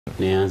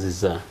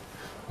neyanziza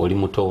oli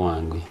muto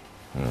wange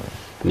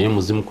naye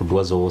muzimu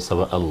kudwaza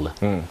obusaba Allah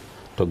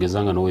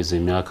togezanga noweza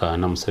emyaka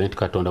 4 musabe nti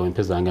Katonda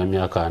wempezanga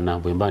emyaka 4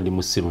 bwe mba ndi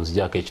musiru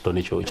nzijako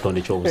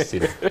ekitone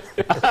ky'obusiru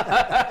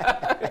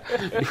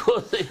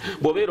because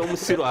bwobeera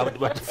omusiru at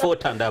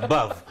 40 and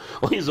above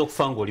oyinza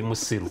okufanga oli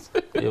musiru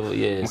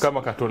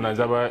mukama Katonda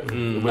nzaba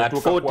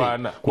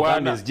bwetuuka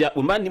kwana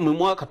mbandi mu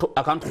mwaka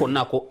akantu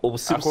konnako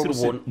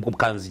obusiru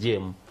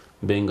bukanzijemu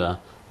mbenga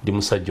ndi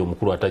musajja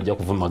omukulu atajja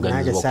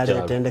kuvumaganyizibwa ku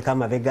kyalo tendeka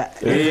amabega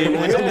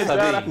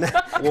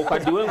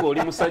okaddiwe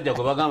ng'oli musajja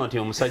gwe bagamba nti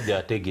omusajja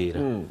ategeera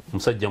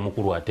musajja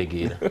mukulu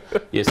ategeera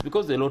yes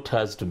because a lot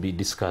has to be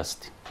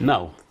discussed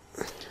now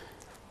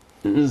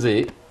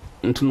nze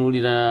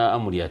ntunuulira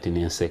Amuriat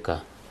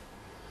n'enseka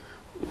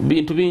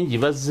bintu bingi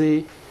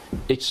bazze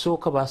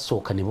ekisooka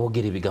basooka ne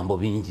boogera ebigambo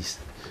bingi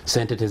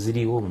sente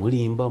teziriwo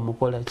mulimba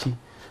mukolaki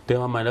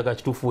tewamanya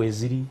kituufu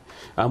weziri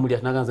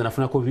Amuriat naganza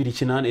nafunako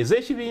 2.8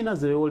 ez'ekibiina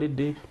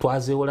zeewoledde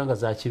twazeewola nga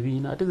za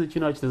kibiina ate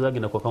zekibiina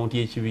kitezagenda ku akawunti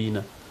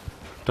y'ekibiina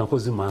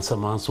tankozi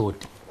mansa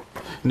oti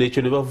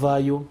nekyo ne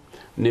bavaayo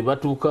ne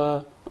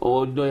batuuka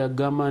odo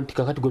yagamba nti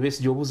kakati gwe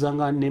Besigye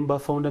obuzanga nemba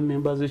founder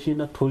members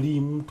ekibiina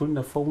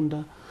tolina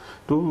founder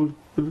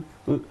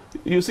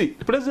you see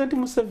President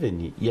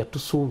Museveni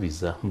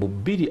yatusuubiza mu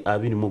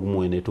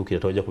 2021 netuukira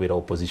tawajja kubeera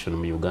opposition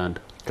mu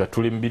Uganda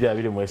katuli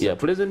 2021 yeah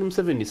President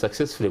Museveni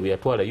successfully bwe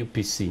yatwala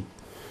UPC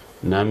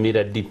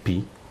n'amira DP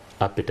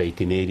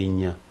appetite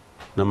n'erinnya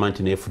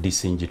n'amanti ne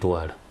FDC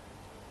njitwala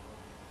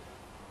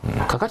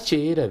kakati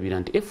kyeyerabira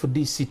nti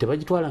FDC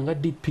tebagitwala nga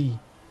DP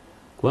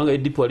kubanga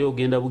DP wali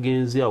ogenda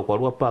bugenzi awo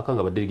kwalwa paaka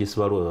nga badelegesi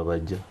balwe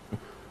babajja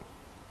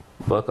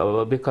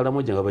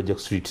babekalamoja nga bajja ku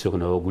street soko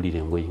nabagulira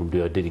engoyi mu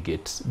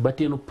delegates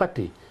but eno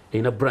party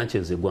ina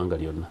branches egwanga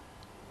lyonna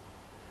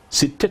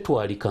si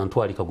tetwalika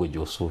ntwalika gwe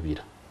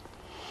gy'osuubira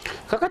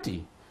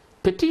kakati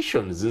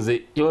petitions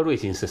nze yewaliwo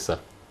ekinsesa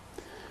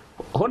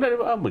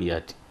Honorable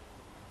Amuriat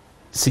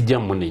sijja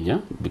munenya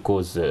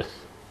because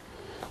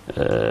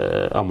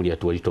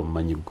Amuriat wali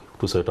tomumanyi gwe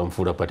tusobola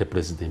tamufuula party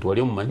president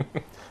wali omumanyi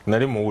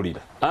nali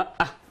muwulira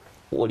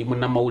wali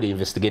munamawule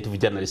investigative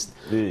journalist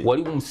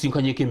wali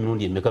musinkanyeko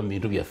emirundi emeka mu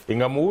bintu byaffe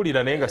nga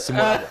muwulira naye nga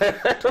simulaba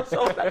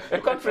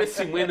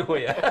tukatresi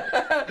mwenhoya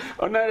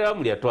Honorable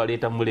Amuriat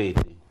twaleeta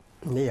muleete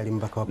yali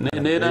mbaka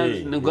nera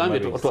ngambye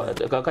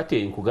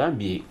kakati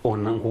nkugambye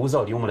nkubuuza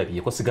wali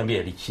omulabyeko sigambye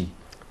yali ki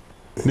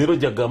nero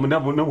jagamu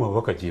nabo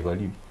abaka gye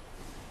bali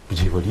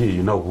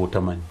eyo nawe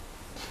bwotamanyi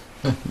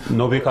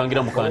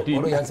nobekangira mu kantini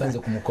olwo yansanze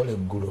ku mukolo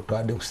eggulo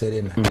twadde ku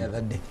Serena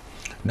yazadde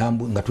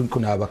nga tuliko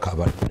n'ababaka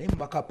abantu naye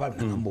mubaka wa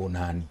Parliament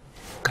nambonaani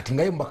kati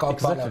ngaye mubaka wa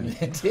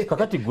Parliament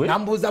kakati gwe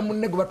nambuuza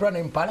munne gwe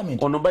batwala mu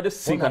Parliament ono mbadde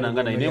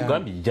sisinkananga naye naye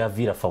ngambye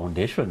Javira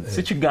Foundation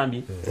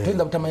sikigambye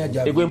tuyinza butamanya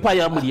Javira egwe mpa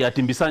ya Amuriat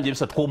mbisanje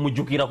ebisatu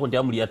komujjukirako nti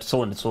Amuriat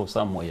so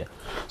somewhere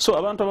so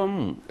abantu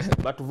abamu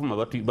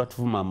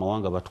batuvuma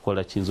amawanga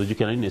batukola kinzo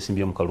jukira nine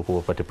esimbye mu kaluko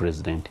wa party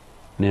president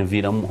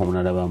nenviiramu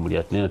omunala ba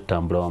Amuriat ne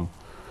tambula wamu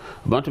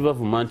abantu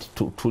bavuma nti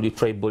tuli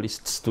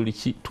tribalists tuli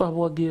ki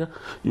twabawagira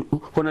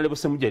Honorable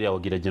Semujja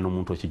yawagira je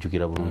n'omuntu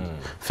okijjukira bulungi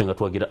fenga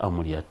twagira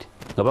Amuriat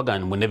nga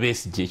bagani mu ne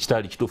Besigye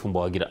kitali kituufu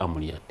mbawagira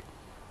Amuriat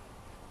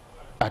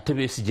ate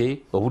Besigye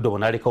obudde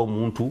bonaleka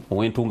omuntu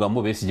owentunga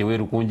mu Besigye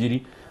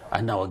werukunjiri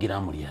anawagira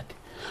Amuriat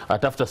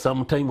ate after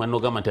some time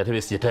anogamba nti ate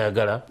Besigye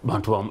tayagala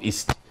bantu ba mu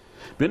east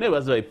byonna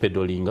baza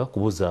ipedolinga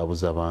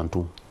kubuzaabuza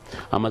abantu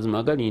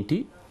amazima gali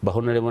nti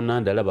Honorable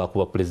Nandala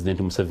bakuba President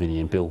Museveni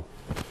empewo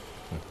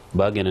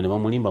bagenda ne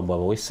bamulimba mbu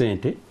abawe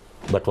sente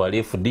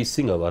batwala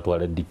FDC nga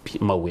batwala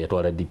DP mawe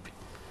yatwala DP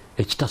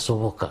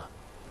ekitasoboka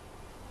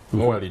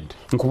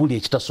nkubuli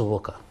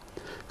ekitasoboka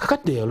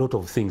kakati there are a lot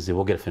of things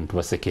ebogera ffe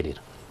tubasekerera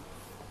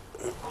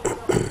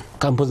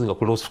kampozi nga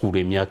ku law school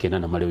emyaka 4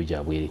 namalewo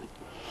gyabwere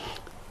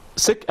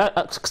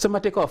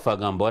semateeka waffe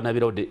agamba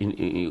wanabirawo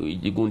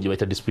gundi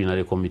baita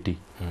disciplinary committee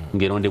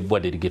ng'erondebwa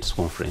delegates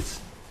conference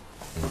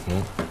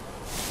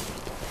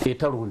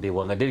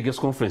etalondebwa nga delegates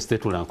conference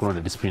tetula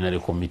nkulonda disciplinary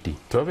committee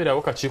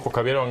twabeerawo kakiiko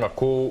kabeerawo nga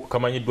ko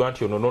kamanyiddwa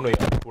nti ono noono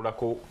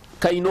yatulako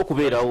kayina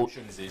okubeerawo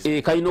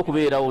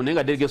naye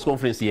nga delegates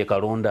conference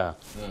yekalonda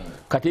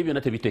kati ebyo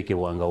byonna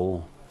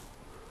tebiteekebwangawo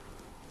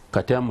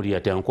kati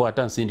Amuriat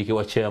ankwata nsindike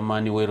wa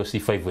chairman wa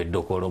LC5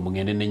 eddokolo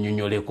mugende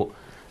nennyonnyoleko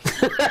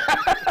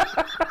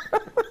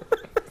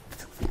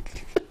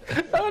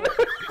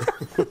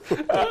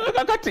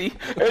kakati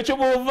ekyo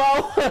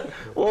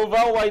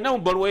bw'ovaawo walina mu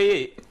bbaluwa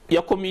ye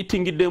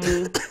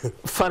yakomitingidemu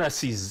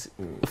Pharisees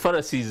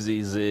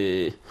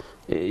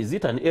is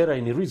it an error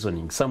in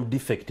reasoning, some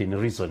defect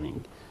in reasoning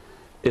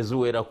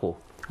eziwerako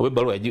oba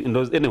ebbaluwa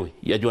anyway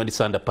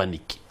yagiwandisa under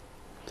panic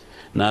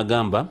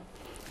n'agamba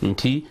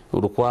nti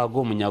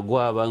Lukwago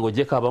Munyagwa abange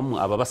ojeko abamu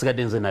abo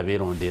basigadde nze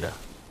nabeerondera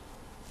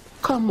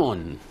come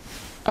on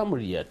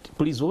Amuriat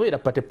please obeera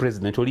party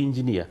president oli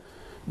engineer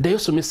ddayo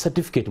osome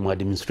certificate mu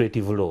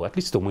administrative law at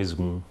least omwezi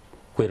gumu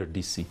ku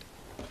LDC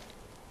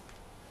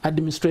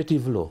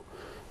administrative law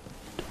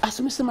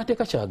asomese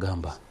mateeka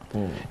kyagamba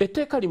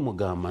etteeka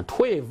limugamba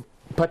nti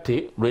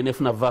party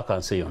lwenefuna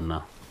vacancy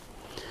yonna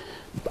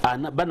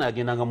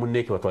banagendanga mu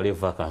neeke batwale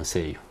vacancy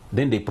eyo,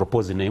 then they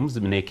propose names,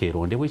 neeke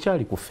eronde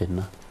bwekyali ku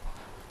ffenna.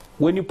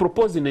 When you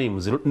propose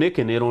names,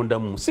 neeke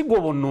neerondamu si gwe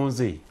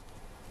obonnonze.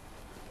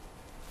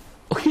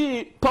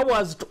 He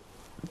powers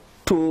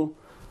to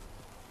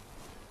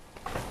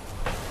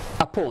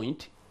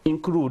appoint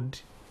include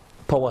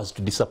powers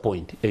to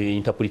disappoint.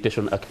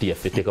 Interpretation act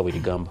yaffe etteeka bwe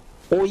ligamba.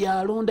 Oyo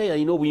alonda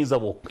yalina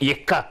obuyinza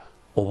yekka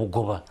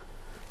obugoba.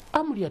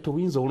 Amuriat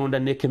obuyinza obulonda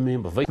neeke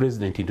member vice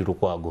president ndi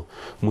Lukwago.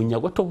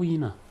 Munyagwa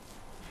tobuyina.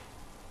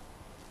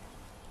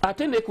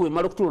 Ate neeke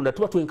wemala okutulonda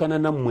tuba twenkana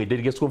nammwe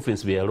delegates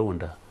conference be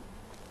yalonda.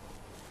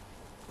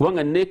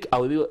 Kubanga neeke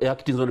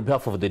acting on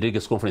behalf of the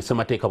delegates conference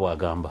semateeka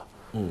bwagamba.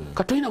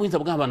 Katoyina buyinza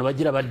bugamba bano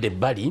bagira badde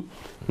ebbali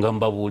nga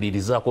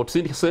mbabuulirizaako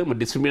tusindikise mu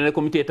disciplinary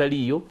committee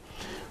etaliiyo.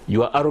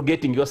 You are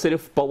arrogating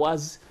yourself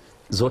powers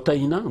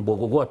zotayina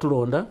bwogwo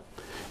watulonda.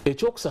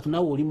 Ekyokusatu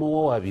naawe olimu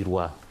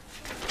owawaabirwa.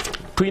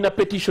 Tulina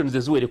petitions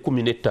eziwere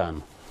 15.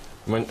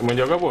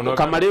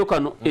 Kamaleyo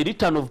kano a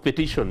return of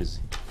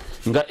petitions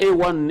nga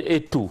A1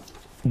 A2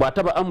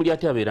 bw'ataba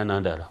Amuriat abeera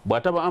Nandala,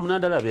 bw'ataba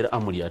Nandala abeera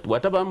Amuriat,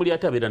 bw'ataba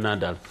Amuriat abeera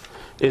Nandala.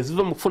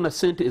 Eziva mu kufuna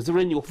ssente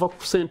ezirenyi okuva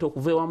ku ssente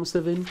okuva ewa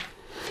Museveni,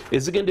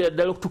 ezigendera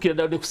ddala okutuukira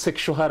ddala ne ku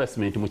sexual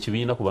harassment mu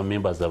kibiina ku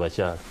bamembers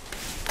abakyala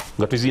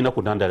nga tuziina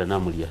ku Nandala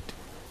n'Amuriat.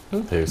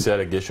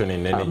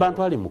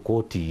 Abantu ali mu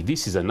kooti,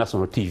 this is a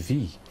national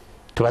TV.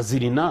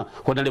 Twazirina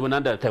Honorable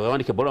Nandala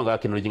tawandike bolonga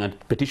acknowledging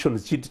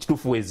petitions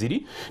kitufu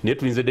weziri ne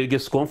tulinze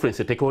delegates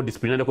conference etekeho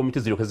disciplinary committee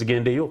ziro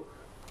kazigendeyo.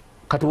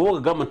 Kati woga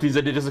gama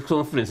tulinze delegates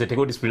conference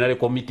etekeho disciplinary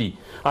committee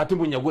ati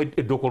Munyagwa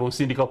edokolo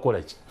nsindika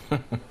kola ki.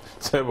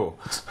 Sebo.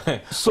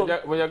 So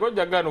Munyagwa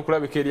jagana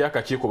okulabika eri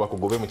akakiiko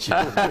bakugobe mu kigo.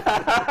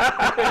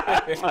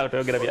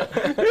 Atayogera bya.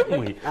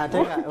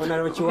 Ateka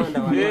onalo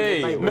kiwanda wa.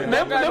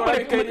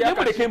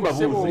 Ne kemba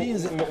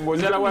buzi.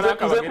 Ngozala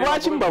waraka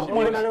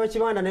onalo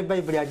kiwanda ne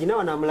Bible agina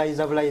wana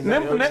mulayiza bulayiza.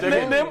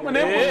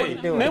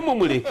 Ne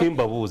mumuleke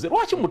mbabuze.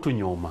 Lwaki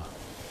mutunyoma?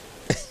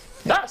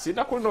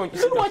 Sina kunonyi.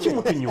 Lwaki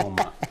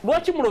mutunyoma?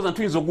 Lwaki muloza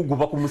tuyinza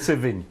okuguba ku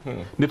Museveni?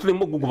 Ne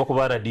tulema okuguba ku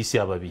RDC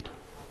ababiri.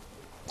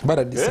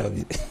 RDC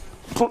ababiri.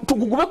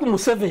 Tugugube ku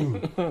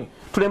Museveni.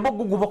 Tulema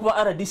okuguba ku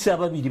RDC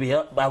ababiri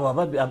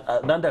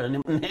Nandala ne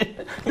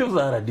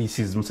tuza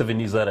RDCs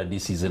Museveni za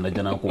RDCs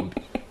najana kumbi.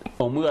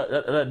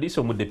 RDC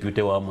omu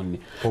deputy wa munni.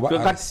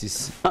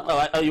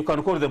 You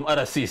can call them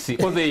RCC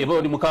because they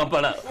are in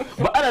Kampala.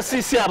 But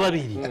RCC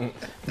ababiri.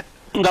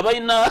 Nga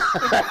bayina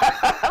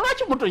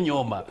lwaki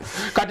mutunyoma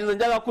kati nze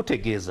njaga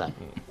kutegeeza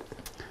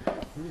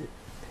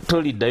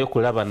toliddayo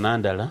kulaba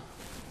Nandala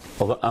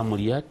oba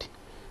Amuriat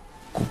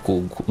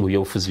mu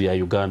byobufuzi bya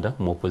Uganda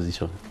mu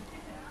opposition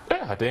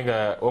ate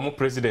nga omu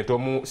president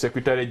omu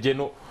secretary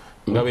general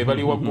nga be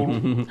bali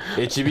waggulu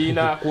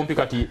ekibiina kumpi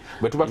kati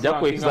bwe tuba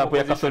example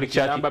ya Catholic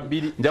Church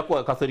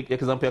njakuwa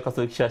example ya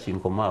Catholic Church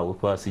nkomaawo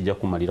twasijja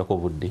kumalirako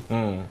budde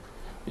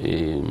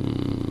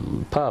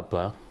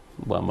Papa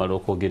bwamala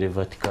okwogera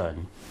Vatican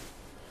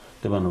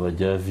tebano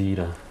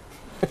bajaviira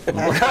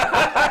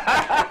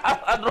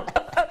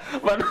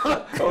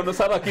ono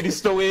saba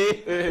Kristo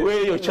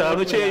weyo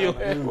kyalo kyeyo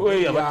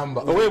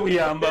we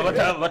buyamba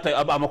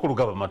amakulu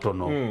gaba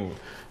matono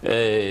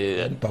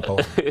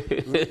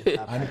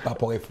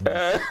Papa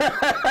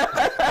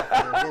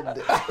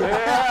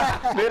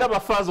Bera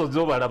bafazo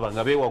zobalaba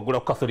nga bewagula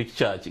ku Catholic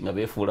Church nga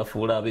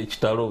befuula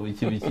ab'ekitalo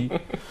biki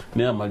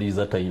naye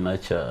amaliza tayina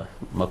kya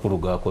makulu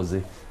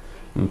gakoze.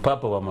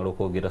 Papa wamala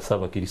okwogera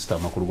saba Kristo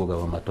amakulu go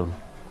gaba matono.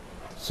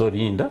 So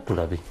linda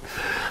tulabe.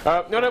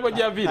 Honorable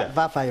Javira.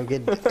 Papa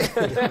yogedde.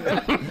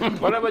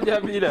 Honorable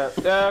Javira.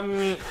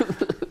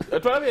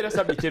 Twalabeera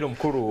subject eno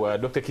mukulu wa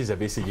Dr. Kizza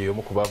Besigye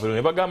y'omu ku bavulo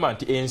ne bagamba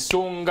nti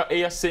ensonga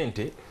eya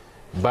ssente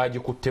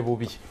bagikutte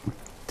bubi.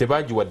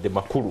 Tebagiwadde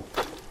makulu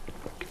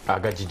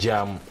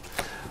agagijaamu.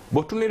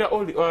 Botunira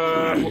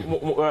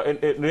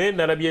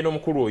nalabye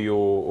n'omukulu oyo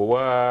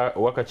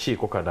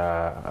owakakiiko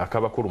kana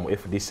akabakulu mu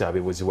FDC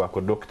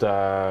abebuzibwako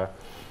Dr.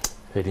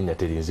 Erinnya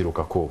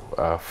terinzirukako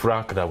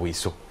Frank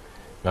Nabwiso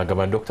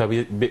ng'agamba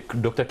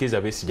Dr.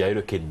 Kizza Besigye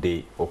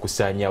ayolekedde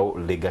okusaanyawo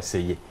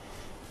legacy ye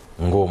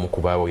ng'omu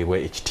ku baweebwa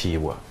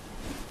ekitiibwa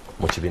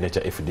mu kibiina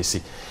kya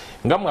FDC.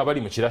 Nga mmwe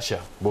abali mu kirasha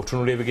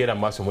bw'otunula ebigenda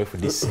mu maaso mu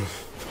FDC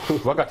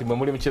wakati mwe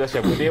muli mu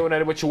kirasha bwe neewo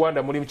nalebo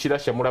Kiwanda muli mu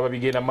kirasha mulaba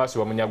bigenda mu maaso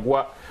ba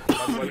Munyagwa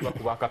bali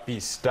bakubaka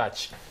peace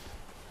touch.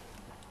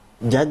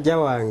 Jjajja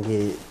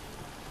wange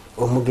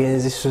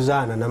omugenzi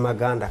Suzana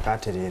Namaganda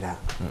Katerera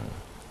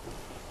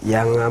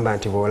yaŋŋamba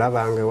nti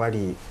bw'olabanga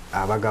wali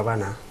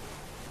abagabana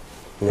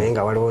naye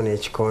nga waliwo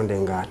n'ekikonde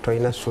nga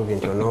tolina ssuubi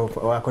nti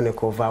onoowako ne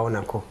koovaawo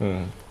nako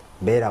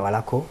beera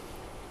walako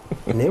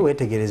naye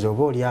weetegereza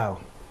oba oli awo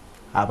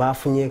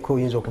abaafunyeeko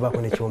oyinza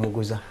okubaako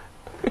nekyomuguza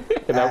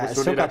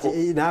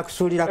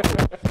n'akusuulirako.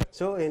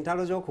 So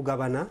entalo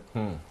z'okugabana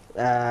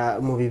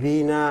mu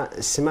bibiina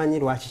simanyi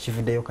lwaki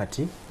kivuddeyo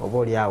kati oba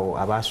oli awo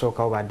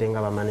abaasookawo badde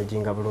nga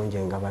bamanaginga bulungi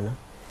engabana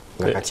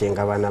nga kati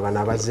engabana bano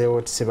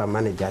abazzeewo si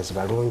bamanagers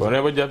balungi.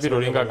 Honorable Javira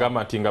olinga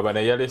agamba nti engabana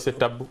yaleese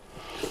tabbu.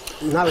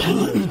 Naawe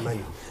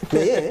kimanyi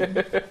naye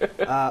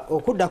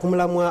okudda ku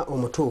mulamwa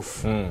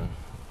omutuufu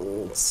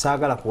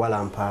saagala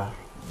kuwalampa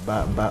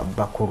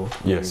bakulu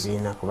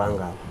ebibiina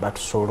kubanga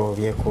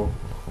batusoloobyeko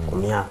ku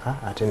myaka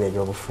ate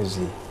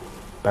n'ebyobufuzi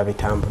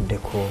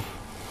babitambuddeko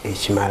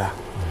ekimala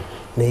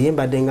naye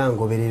mbadde nga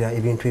ngoberera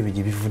ebintu ebyo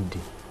gye bivudde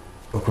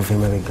okuva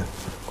emabega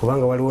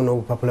kubanga waliwo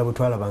n'obupapula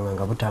butwalabanga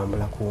nga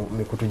butambula ku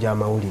mikutu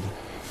gy'amawulire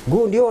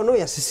gundi ono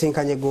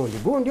yasisinkanye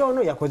gundi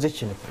ono yakoze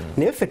kino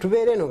naye ffe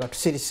tubeera eno nga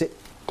tusirise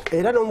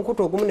era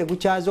n'omukutu ogumu ne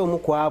gukyaza omu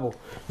ku abo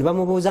ne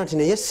bamubuuza nti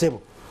naye ssebo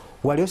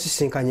wali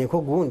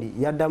osisinkanyeko gundi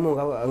yaddamu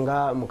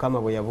nga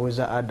mukama bwe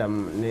yabuuza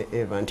Adamu ne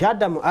Eva nti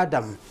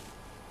Adamu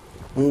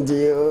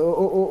nze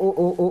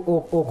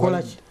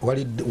okola ki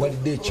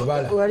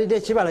walidde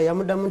ekibala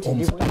yamuddamu nti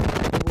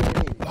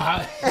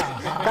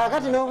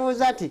kakati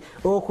n'obuuza nti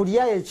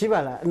okulya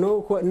ekibala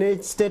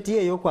ne siteeti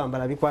ye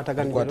ey'okwambala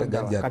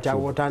bikwataganira kati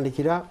awo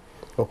otandikira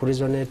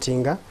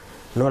okurizonetinga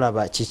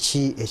n'olaba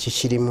kiki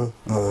ekikirimu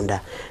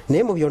munda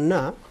naye mu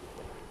byonna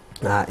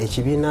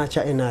ekibiina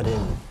kya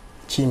NRM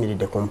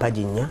kiyimiridde ku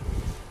mpagi nnya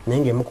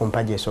naye ng'emu ku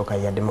mpagi esooka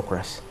ya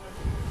democracy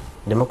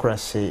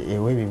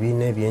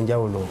ew'ebibiina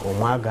ebyenjawulo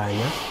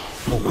omwaganya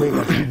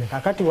okwegattanya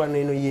kakati wano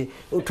eno ye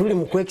tuli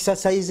mu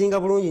kwekisasayizinga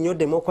bulungi nnyo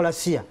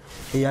demokolasiya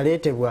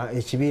eyaleetebwa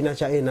ekibiina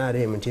kya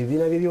NRM nti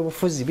ebibiina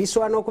by'ebyobufuzi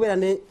bisobola n'okubeera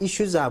ne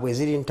issu zaabwe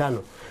eziri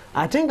ntano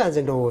ate nga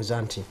nze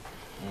ndowooza nti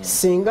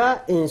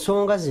singa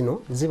ensonga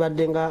zino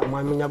zibadde nga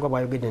mwami Munyagwa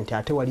bw'ayogedde nti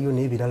ate waliyo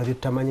n'ebirala bye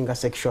tutamanyi nga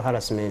sexual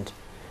harassment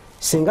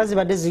singa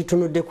zibadde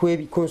zitunudde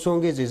ku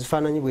nsonga ezo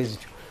ezifaananyi bwe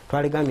zityo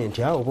twalegambye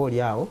nti oba oli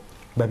awo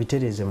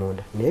babitereeze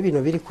munda naye bino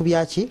biri ku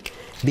byaki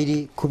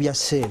biri ku bya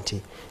ssente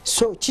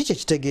so kiki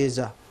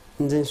ekitegeeza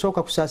nze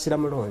nsooka kusaasira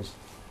mulonzi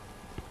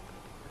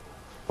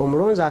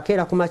omulonzi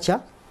akeera ku makya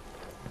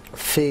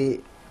ffe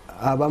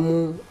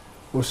abamu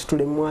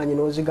ositula emmwanyi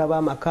n'ozigaba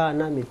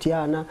amakaana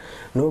mityana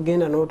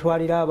n'ogenda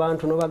n'otwalira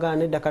abantu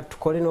n'obagaana eddaka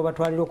tukole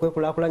n'obatwalira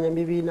okwekulaakulanya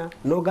bibiina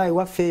n'ogaa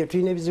ewaffe eyo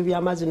tulina ebizibu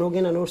by'amazzi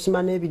n'ogenda n'osima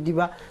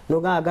n'ebidiba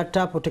n'ogaa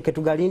agattaapu teke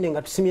tugalinde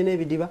nga tusimye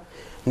n'ebidiba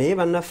naye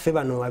bannaffe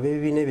bano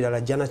ab'ebibiina ebirala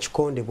jjana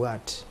kikonde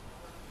bw'ati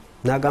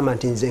n'agamba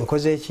nti nze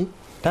nkoze eki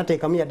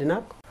tateekamu yadde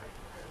nako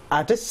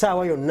ate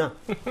essaawa yonna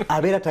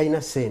abeera talina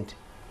ssente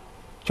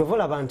kyova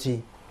olaba nti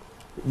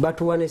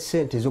batuwa ne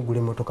ssente ez'oggula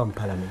emmotoka mu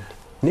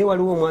palamenti naye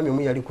waliwo omwami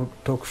omu yali ku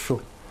talk show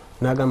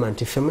n'agamba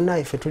nti ffe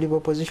munaye ffe tuli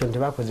opposition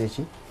tebakoze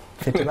eki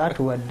ffe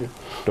tebatuwadde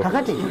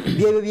kakati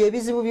byebyo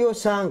byebizibu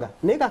byosanga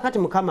naye kakati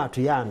mukama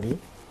atuyambye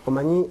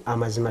omanyi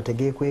amazima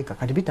tegeekweka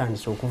kati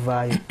bitandise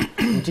okuvaayo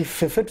nti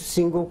ffe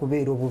tusinga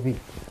okubeera obubi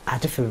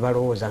ate ffe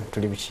bebalowooza nti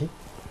tuli biki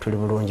tuli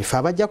bulungi ffe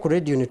abajja ku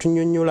radio ne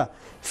tunnyonnyola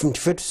nti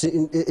ffe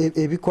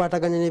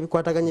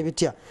ebikwataganya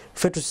bitya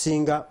ffe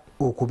tusinga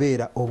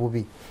okubeera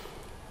obubi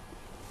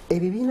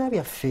ebibiina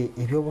byaffe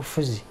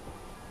ebyobufuzi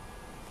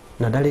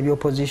naddala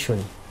ebyopposition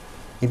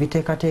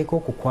ebiteekateeka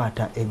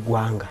okukwata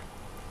eggwanga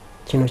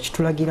kino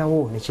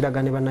kitulagirawo ne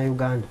kiraga ne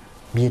bannayuganda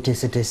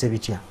byeteeseteese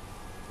bitya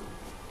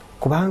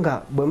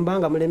kubanga bwe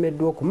mubanga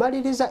mulemeddwa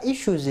okumaliriza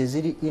issues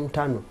eziri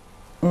intano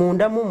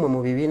munda mummwe mu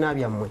bibiina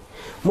byammwe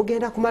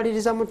mugenda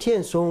kumaliriza mutya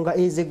ensonga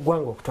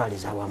ez'eggwanga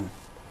okutwaliza awamu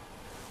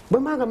bwe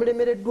mubanga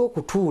mulemereddwa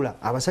okutuula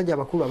abasajja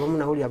abakulu abamu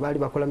nawuli abaali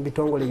bakola mu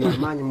bitongole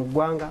by'amaanyi mu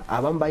ggwanga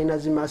abamu balina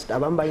zi master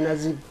abamu balina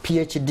zi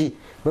PhD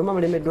bwe muba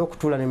mulemeddwa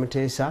okutuula ne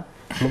muteesa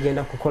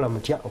mugenda kukola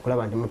mutya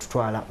okulaba nti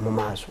mututwala mu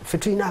maaso ffe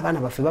tulina abaana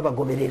baffe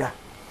babagoberera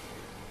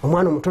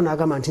omwana omuto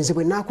n'agamba nti nze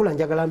bwe naakula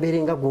njagala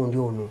mbeere nga gundi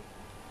ono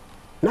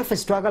naffe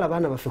sitwagala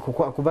abaana baffe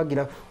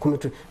kubagira ku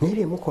mitwe naye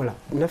byemukola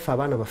naffe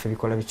abaana baffe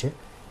bikola bike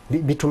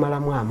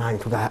bitumalamu amaanyi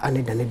tugaa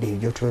nedda ebyo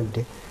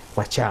gyotunudde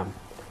wakyamu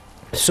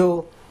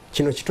so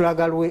kino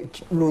kitulaga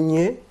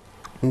lunye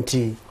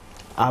nti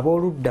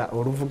ab'oludda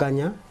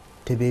oluvuganya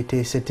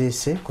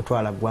tebeeteeseteese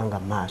kutwala ggwanga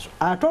mu maaso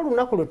ate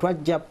olunaku lwe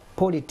twajja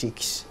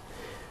politics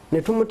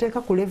ne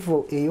tumuteeka ku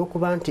level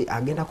ey'okuba nti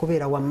agenda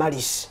kubeera wa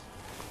malisi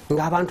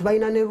ng'abantu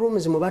balina ne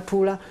rooms mwe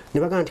batuula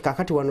ne bagamba nti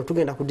kakati wano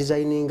tugenda ku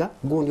designinga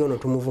gundi ono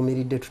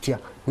tumuvumiridde tutya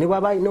ne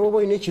bw'oba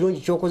olina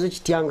ekirungi kyokoze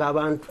kitya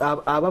ng'abantu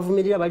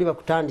abavumirira bali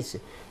bakutandise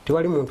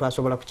tewali muntu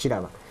asobola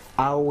kukiraba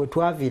awo we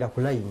twaviira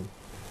ku layini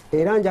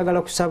era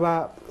njagala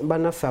kusaba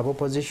bannaffe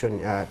ab'opposition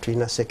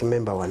tulina sek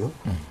member wano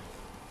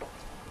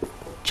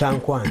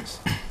kyankwanzi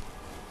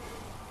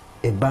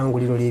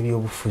ebbanguliro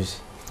ly'ebyobufuzi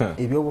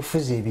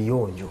ebyobufuzi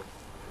ebiyonjo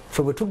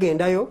ffe bwe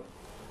tugendayo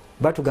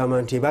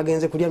batugamba nti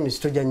bagenze kulya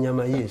misito gya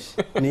nnyama yes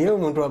naye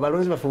omuntu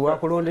abalonzi baffe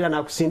wakulondera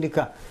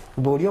n'akusindika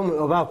bw'oli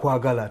oba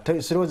akwagala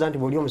sirowooza nti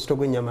bw'oli omusito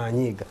gw'ennyama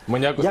anyiiga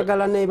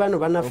njagala ne bano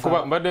bannaffe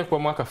mbadde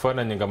kubamu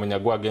akafaananyi nga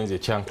Munyagwa agenze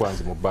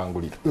ekyankwanzi mu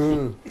bbanguliro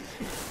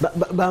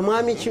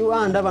bamwami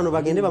kiwanda bano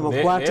bagende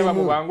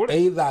bamukwatemu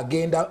either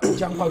agenda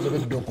ekyankwanzi oba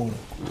eddokolo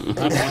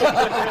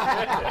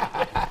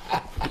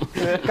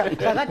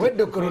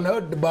weddokolo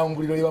nayo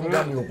bbanguliro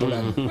lyebamugambye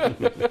okulaba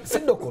si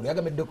ddokolo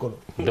yagamba eddokolo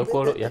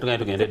yatugambye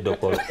tugende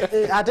eddokolo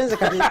ate nze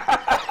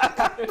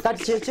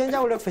kati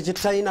kyekyenjawulo ffe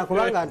kyetutalina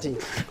kubanga nti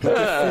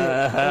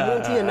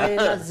omuntu yenna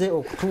yenazze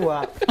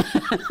okutuwa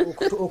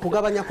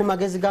okugabanya ku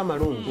magezi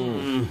g'amalungi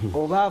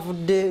oba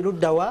avudde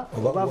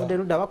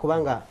luddawa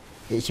kubanga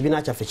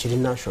ekibiina kyaffe kiri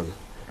national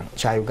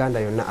kya Uganda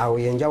yonna awo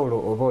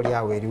yenjawulo oba oli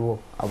awo eriwo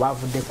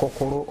abavudde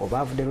kokolo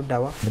obavudde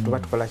ludawa tuba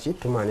tukola ki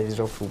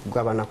tumaniriza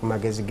okugabana ku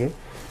magezi ge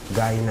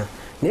gayina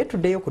naye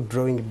tuddeyo ku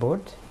drawing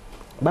board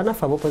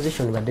banafa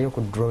opposition baddeyo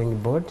ku drawing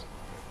board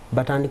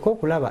batandika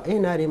okulaba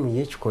NRM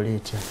yekikola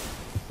etya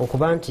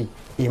okuba nti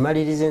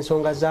emaliriza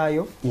ensonga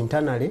zaayo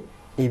internally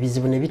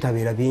ebizibu ne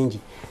bitabeera bingi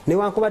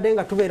newankubadde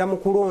nga tubeera mu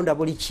kulonda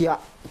buli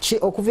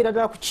okuviira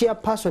ddala ku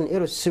chairperson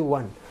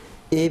LC1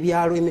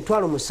 ebyalo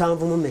emitwalo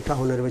 7 mu meka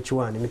honorable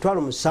Kiwani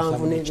emitwalo 7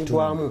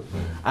 n'ebigwamu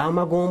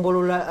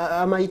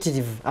amagombolola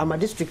amayitirivu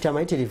amadistrict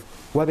amayitirivu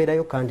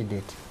wabeerayo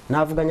candidate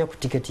n'avuganya ku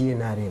tiketi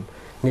y'NRM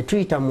ne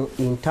tuyita mu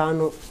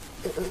internal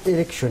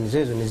elections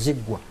ezo ne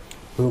ziggwa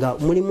nga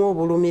mulimu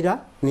obulumira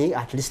ni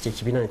at least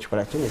ekibiina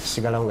nekikola kyo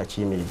nekisigalawo nga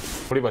kiyimiridde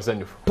oli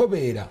basanyufu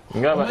tobeera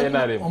ngaba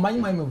NRM omanyi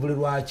mwemivule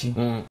lwaki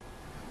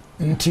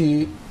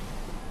nti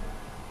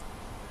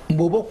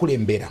mboba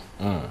okulembera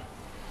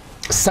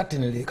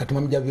certainly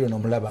katumamijaviro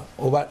n'omulaba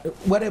oba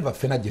whatever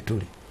fena gye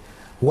tuli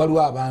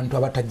waliwo abantu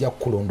abatajja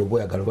kukulonda oba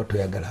oyagala oba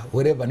toyagala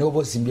wherever ne oba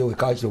osimbye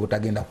wekaawa kiri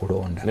obutagenda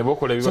kulonda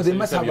so they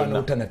must have an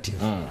alternative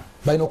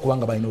balina okuba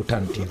nga balina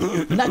alternative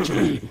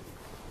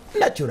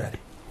naturally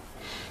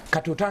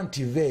kati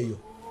alternative eyo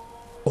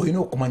olina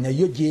okumanya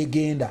yo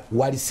gyegenda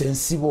wali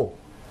sensible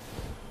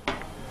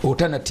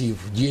alternative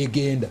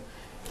gyegenda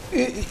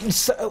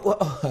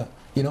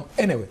you know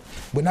anyway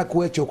bwena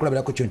kuwa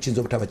ekyokulabirako kyo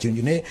nkiyinza obutaba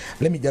kirungi naye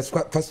let me just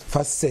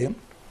first say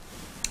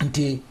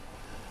nti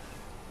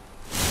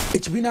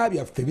ekibiina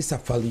byaffe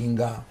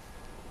bisafalinga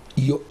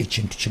yo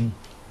ekintu kimu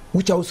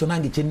wikyawuso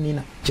nange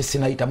kyenina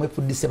kyesinayitamu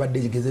FDC badde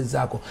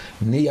gigezezaako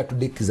naye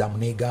yatudde exam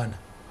negaana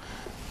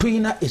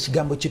tuyina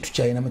ekigambo kyetu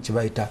kyayinamu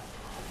kibayita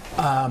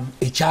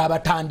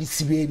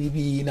ekyabatandisi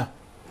b'ebibiina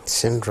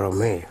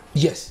syndrome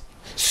yes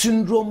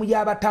syndrome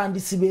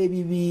y'abatandisi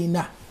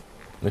b'ebibiina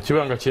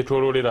nekibanga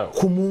kyetololera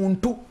ku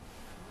muntu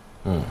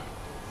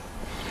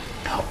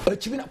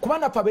ekibiina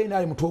kubanga fa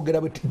beinaali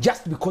mutwogera bwe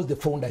just because the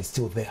founder is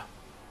still there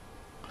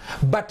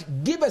but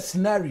give a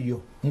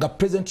scenario nga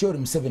president Yoweri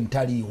Museveni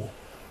taliiwo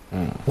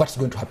what's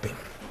going to happen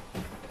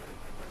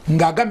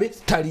ng'agambe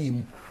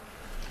taliimu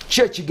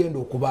ki ekigenda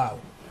okubaawo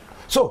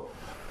so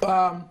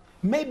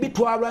maybe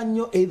twalwa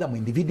nnyo either mu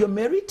individual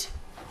merit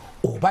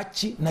oba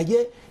ki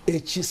naye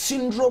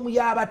syndrome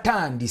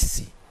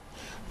y'abatandisi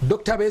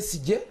Dr.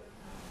 Besigye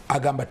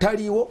agamba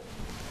taliiwo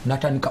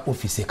natandika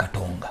office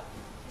ekatonga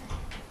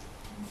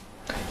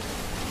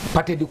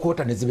party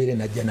headquarter nezibeere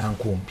najja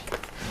nankumbi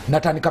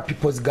natandika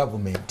people's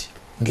government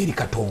ngeri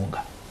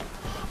katonga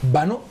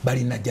bano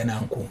bali najja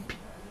nankumbi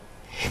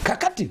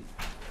kakati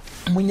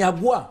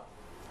Munyagwa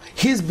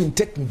he's been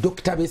taking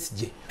Dr.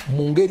 Besigye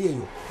mu ngeri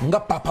eyo nga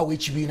papa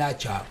w'ekibiina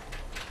kyabo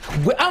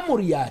gwe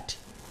Amuriat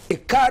a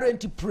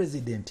current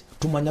president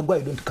to Munyagwa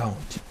you don't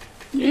count.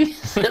 You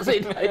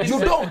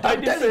don't. I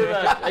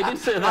didn't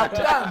say that.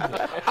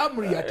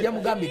 Amuriat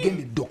yamugambe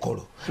gende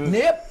dokolo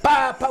naye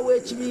papa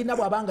w'ekibiina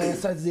bw'abanga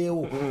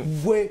yasazeewo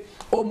gwe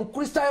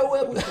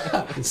omukristaayo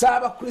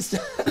saaba kristo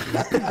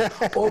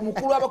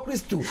omukulu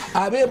w'abakristu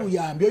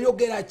ab'ebuyambi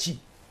oyogera ki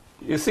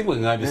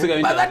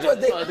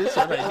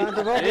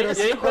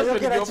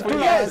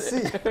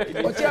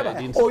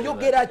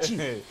oyogera ki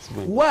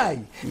why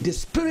the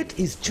spirit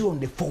is true on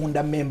the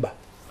founder member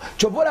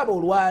kyova olaba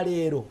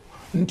olwaleero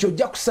nti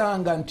ojja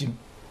kusanga nti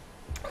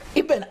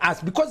even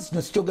us because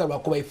kino sikyogera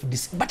lwakuba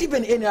FDC but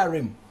even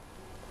NRM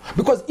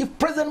because if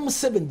President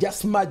Museveni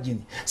just imagine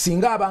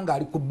singa abanga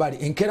ali ku bbali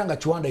enkeera nga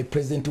Kiwanda ye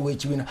president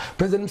w'ekibiina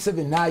President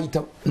Museveni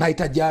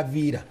n'ayita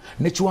Javiira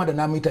ne Kiwanda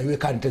n'amuyita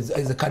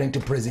as the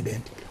current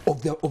president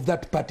of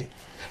that party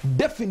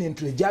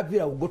definitely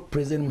Javiira will go to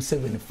President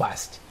Museveni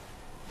first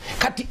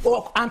kati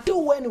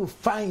until when we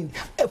find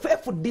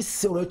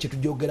FDC olwo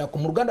kyetujogeraku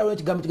mu Luganda lwo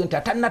ekigambo kigenda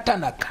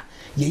atanatanaka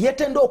ye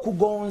yetenda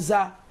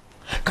okugonza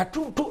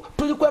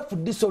tuli ku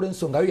FDC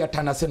olw'ensonga yo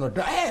yatanase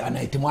nodda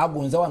anaiti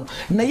mwagonza wano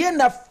naye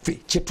naffe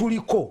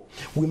kyetuliko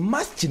we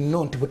must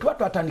know nti bwe tuba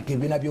twatandika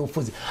ebibiina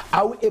by'obufuzi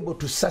are we able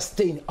to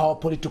sustain our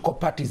political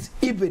parties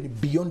even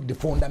beyond the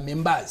founder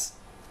members.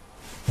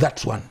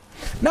 That's one.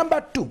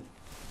 Number two,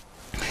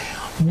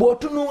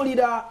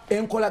 bw'otunuulira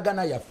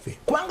enkolagana yaffe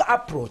kubanga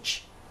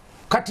approach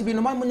kati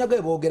bino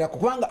Munyagwa boogera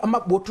kubanga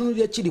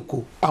bw'otunuulira kiri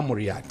ku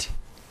Amuriat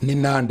ne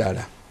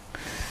Nandala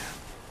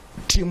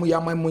timu ya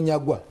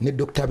Munyagwa ne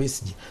Dr.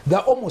 Besigye they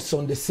are almost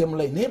on the same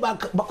line naye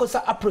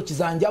bakosa approach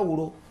za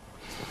njawulo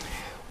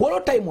waliwo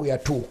time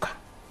yatuuka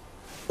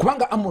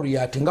kubanga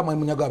Amuriat nga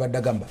Munyagwa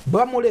abadagamba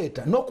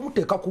bamuleeta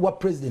n'okumuteeka kuba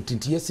president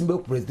nti yesimbe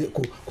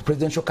ku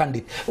presidential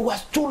candidate it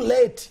was too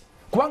late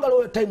kubanga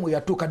lwo time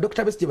yatuuka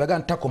Dr. Besigye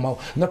bagana takomawo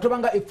nga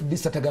tobanga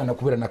FDC atagana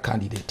kubeera na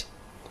candidate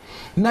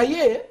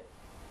naye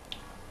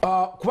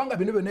kubanga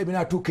bino byonna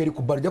ebinatuuka eri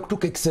ku bbali ojja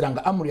kutuuka ekiseera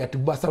nga Amuriat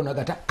basawo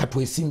nagata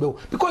katwesimbewo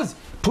because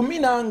to me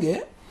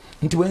nange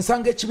nti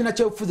wensanga ekibiina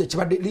ky'obufuzi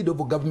ekibadde lead of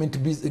government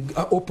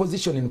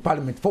opposition in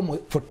parliament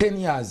for 10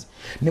 years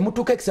ne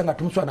mutuuka ekiseera nga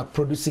tumuswana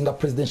producing a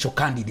presidential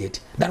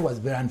candidate that was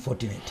very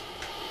unfortunate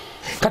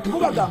kati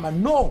mubagamba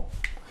no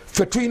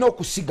ffe tulina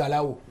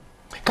okusigalawo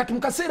kati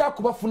mukaseera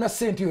ako bafuna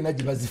ssente yonna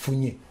gye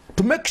bazifunye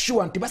to make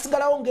sure nti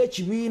basigalawo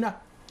ng'ekibiina.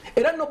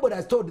 Era nobody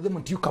has told them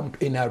until you come to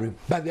NRM,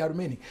 but they are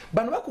remaining.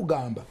 Bano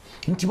bakugamba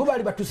nti bo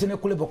bali batuse ne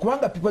kulebo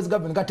kubanga people's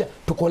government kati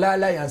tukola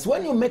alliance.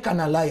 When you make an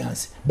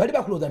alliance, bali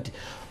bakuloza nti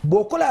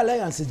bokola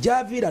alliance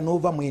javira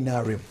nova mu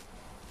NRM.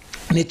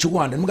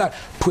 Nechiwanda mga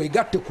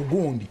twegatte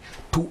kugundi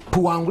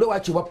tuwangule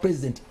wachi wa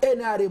president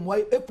NRM wa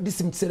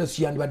FDC mtsere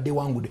su yandibadde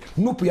wangude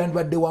nupu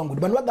yandibadde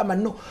wangude bano bagamba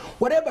no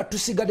whatever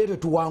tusigadete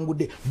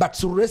tuwangude but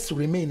to rest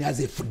remain as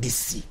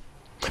FDC.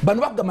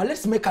 Bano bagamba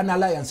let's make an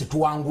alliance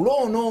tuwangule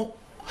ono.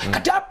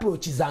 Kati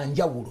approach za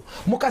njawulo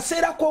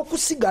mukaseera ko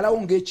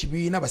okusigalawo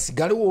ng'ekibiina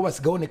basigalewo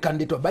basigawo ne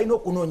candidate balina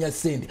okunoonya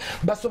ssente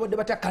basobodde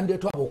batya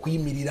candidate abo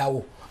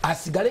okuyimirirawo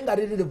asigale nga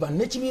relevant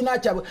n'ekibiina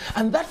kyabwe.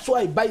 And that's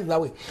why by the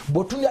way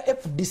bw'otunya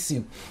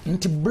FDC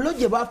nti bulo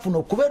gye baafuna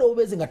okubeera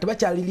obubezi nga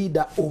tebakyali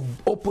leader of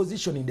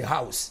opposition in the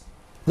house,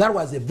 that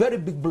was a very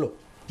big blow.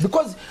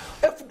 Because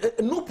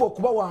nupo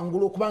kuba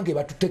wangulu kubanga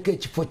batuteka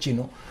ekifo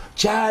kino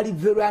kyali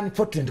very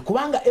unfortunate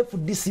kubanga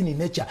FDC in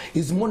nature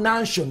is more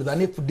national than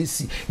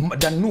FDC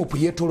than nupo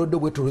yetolodde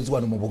bwetolozi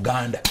wano mu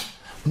Buganda.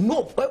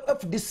 No,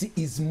 FDC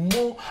is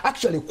more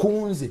actually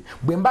kunze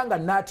bwembanga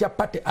natya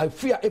party I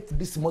fear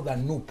FDC more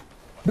than nupo.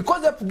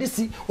 Because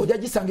FDC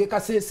ojagisange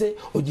Kasese,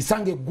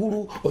 ojisange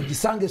Guru,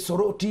 ojisange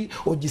Soroti,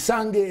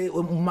 ojisange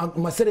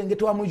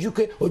Maserengeti wa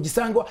Mujuke,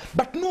 ojisange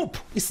but nope,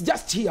 it's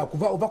just here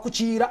kuva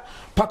ovakuchira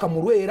paka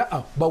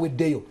Murwera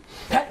baweddeyo.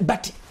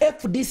 But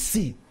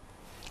FDC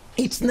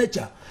its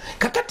nature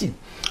kakati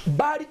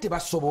bali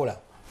tebasobola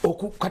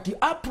kati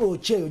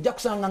approach eyo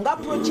jakusanga nga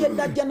approach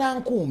edajja na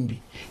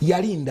nkumbi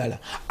yali ndala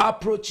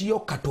approach yo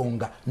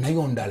Katonga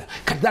nayo ndala.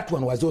 Kati that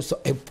one was also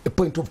a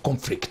point of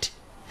conflict.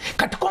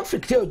 Kati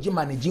conflict eyo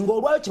gimanaging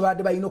olwayo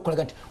kibadde balina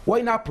okulaga nti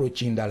walina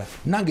approach ndala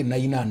nange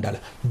nayina ndala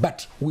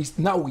but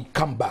now we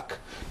come back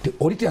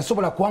oli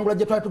teyasobola kuwangula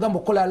gye twali tugamba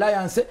okukola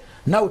alliance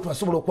nawe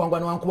twasobola okuwangula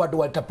newankubadde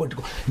walita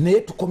political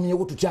naye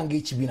tukomyewo tutyanga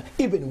ekibiina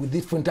even with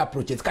different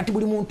approaches. Kati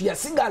buli muntu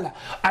yasigala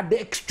at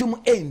the extreme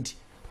end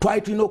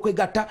twali tulina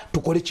okwegatta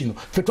tukole kino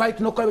fe twali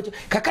tulina okukola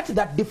kakati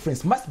that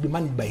difference must be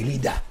managed by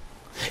leader.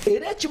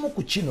 Era ekimu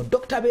ku kino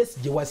Dr.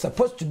 Besigye was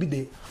supposed to be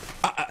the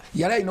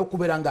yala ino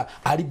kuberanga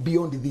ali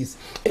beyond this.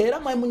 Era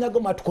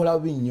Munyagwa matukola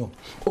binyo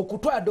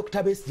okutwala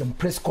Dr. Besigye mu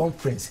press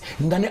conference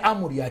nga ne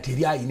Amuriat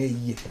eri ayina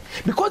eyiye.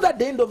 Because at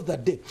the end of the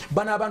day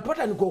bana abantu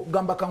batandika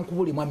okugamba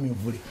kankubuli mwami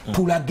mvule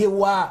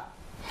tulagewa.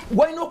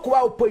 Why not go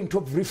out point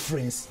of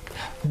reference?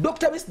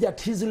 Dr. Besigye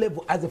at his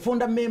level as a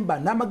founder member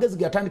namagezi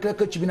gatandikira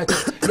k'ekibiina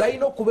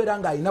yalina okubeera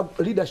nga alina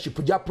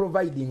leadership ja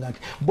providing nti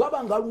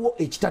bwabanga aliwo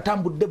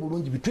ekitatambudde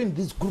bulungi between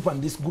this group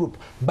and this group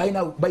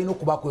balina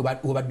okubaako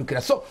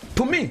webaddukira. So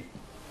to me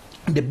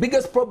the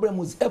biggest problem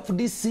with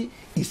FDC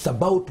is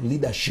about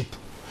leadership.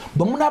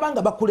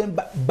 Bamunabanga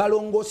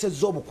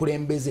balongosezza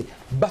obukulembeze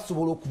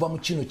basobola okuva mu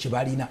kino kye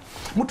balina.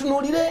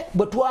 Mutunuulire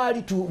bwe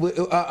twali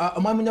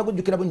Munyagwa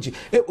jjukira bungi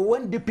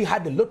when DP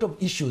had a lot of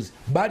issues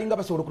balinga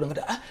basobola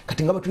okulanga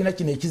kati nga batulina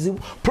kino ekizibu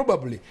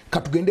probably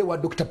katugende wa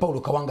Dr.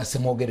 Paulo Kawanga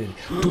semwogerere.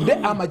 Today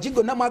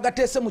amajigo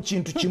namwagateese mu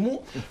kintu kimu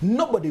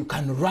nobody you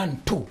can run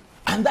to.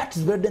 And that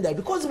is very dangerous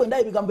because when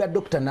I become a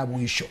Dr.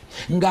 Nabwisho,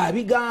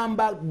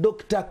 Ngabigamba,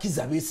 Dr.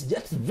 Kizabesi,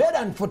 just very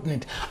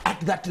unfortunate at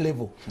that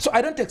level. So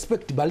I don't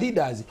expect the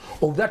leaders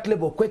of that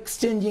level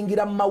exchanging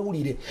ira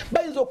mawulire.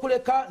 Baizo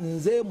kuleka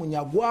nze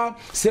Munyagwa,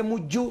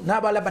 Semuju,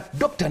 Nabala, but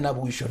Dr.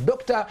 Nabwisho,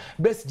 Dr.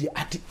 Besigye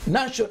at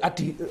National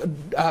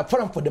at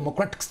Forum for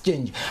Democratic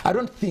Exchange. I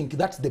don't think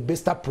that's the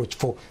best approach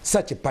for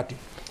such a party.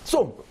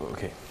 So,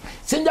 okay,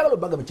 Senjagalo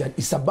Bagamicha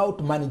is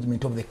about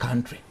management of the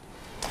country.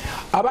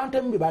 Abantu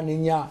embi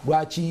banenya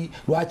lwaki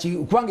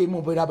kubanga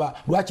imumberaba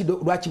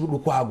lwaki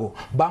Lukwago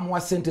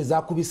bamuwa sente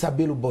za kubisa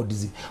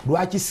billboards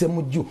lwaki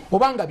Semujju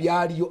obanga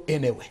byaliyo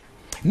anyway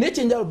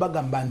n'ekyenjalo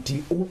bagamba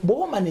nti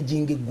bo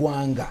managing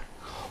eggwanga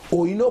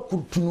oyina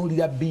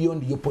okutunulira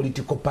beyond your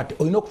political party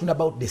oyina okutunda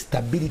about the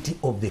stability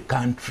of the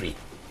country.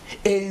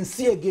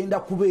 Ensi egenda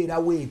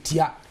kubeerawo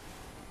etya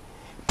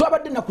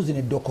twabadde naku zino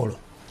eddokolo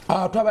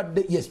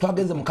twabadde yes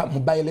twagenze mu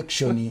by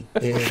election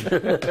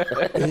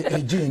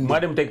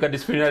madam take a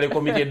disciplinary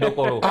committee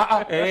eddokolo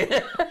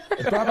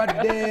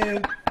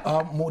twabadde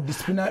mu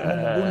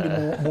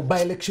disciplinary mu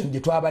by election gye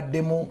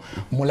twabaddemu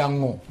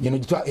mulango yeno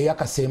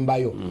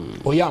eyakasembayo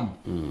oyam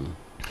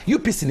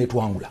UPC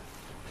netwangula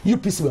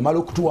UPC bwe mala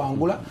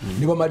okutuwangula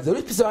nibo maliza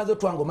UPC banze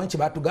tuwangula manchi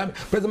batugambe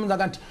president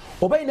nzaga nti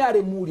obayina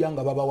ale muulya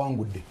nga baba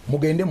wangudde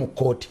mugende mu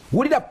court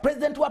wulira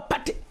president wa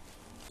party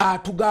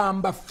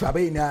atugamba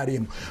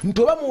fabenaremu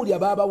ntoba muulya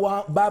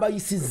baba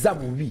yisizza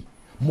bubi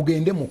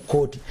mugende mu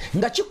court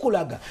nga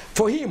kikulaga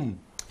for him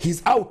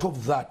he's out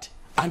of that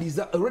and he's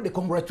already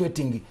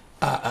congratulating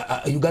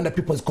Uganda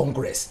People's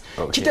Congress.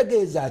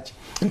 Kitegeeza ki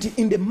nti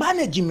in the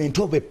management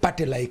of a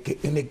party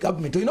like in a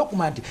government you know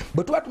kumanti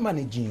but what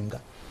managing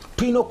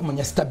tulina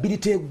okumanya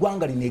stability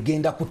eggwanga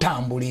linegenda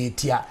kutambula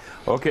etya.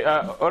 Okay,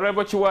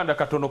 Honorable Kiwanda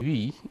katono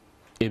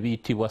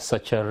ebiyitibwa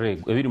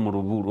sacharego ebiri mu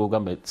lubulu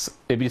ogamba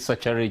ebiri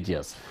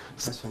sacharegias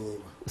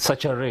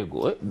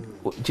sacharego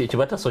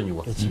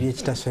kibatasonyiwa ekibi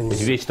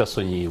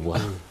ekitasonyiwa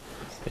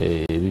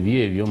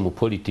bibi ebyo mu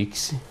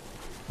politics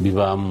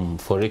bibaamu.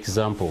 For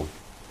example,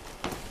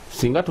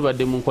 singa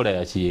tubadde mu nkola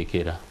ya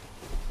kiyeekera,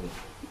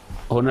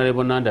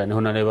 Honorable Nanda ne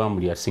Honorable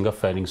Amuriat singa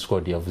firing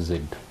squad yavuze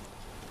dda.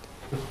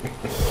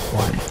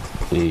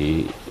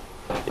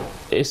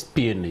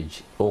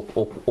 espionage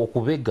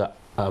okubega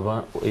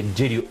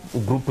ejeri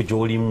group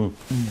gyolimu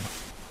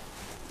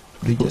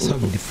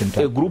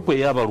group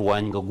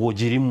ey'abalwanyi nga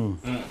gwogirimu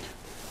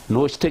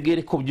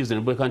n'okitegereko obujuzi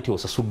ne buleka nti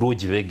osasudde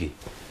ogibege,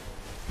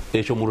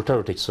 ekyo mu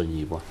lutalo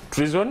tekisonyibwa.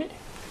 Treason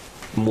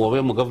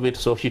muwabe mu government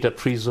so okiyita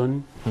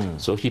treason,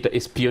 so okiyita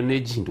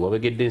espionage nti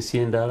wabegedde ensi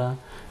endala.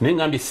 Naye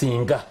ngambye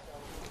singa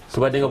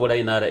tubadde nga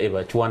bolayi naara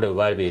eba Kiwanda bwe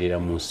babeerera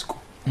mu nsiko,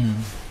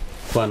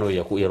 kubano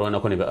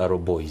yalwanako ne ba Arrow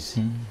Boys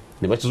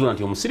ne bakizuula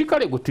nti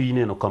omusirikale gwe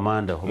tuyina eno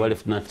kamanda oba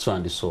Lieutenant so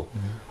and so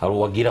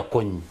aluwagira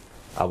konyi,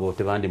 abo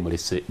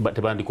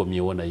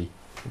tebandikomyewo naye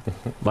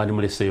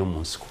bandimuleseyo mu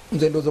nsiko.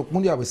 Nze ndowooza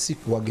okundi abo si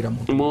kuwagira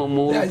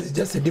muntu,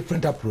 just a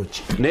different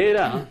approach.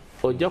 Neera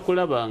ojja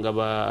kulaba nga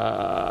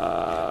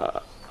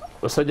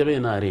basajja be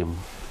NRM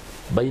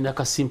balina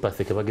ka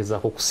sympathy ke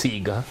bagezaako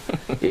okusiiga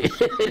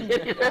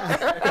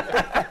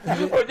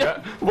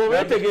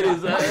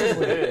bwobeetegereza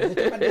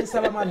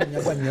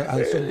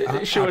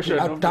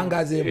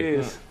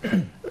atutangazeemu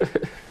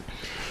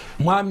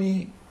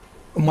mwami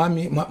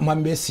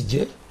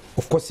Besigye,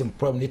 of course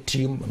probably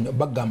team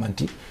bagamba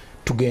nti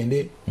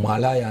tugende mu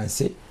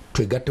alliance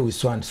twegatte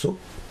wiswanso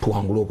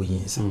tuwangule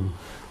obuyinza.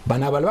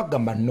 Bano abalala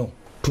bagamba no,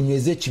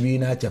 tunyweze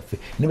ekibiina kyaffe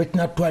ne bwe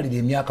tunatwalira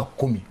emyaka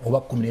 10 oba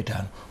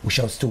 15, we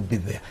shall still be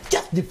there.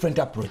 Just different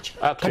approach.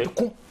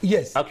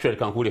 Yes. Actually,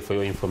 can for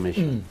your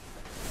information.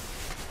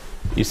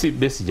 You see,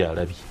 Besigye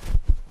alabye.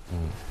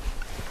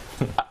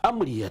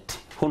 Amuriat,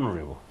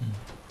 Honorable.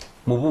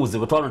 Mubuuze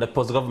batwalonda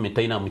people's government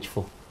ayina mu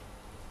kifo.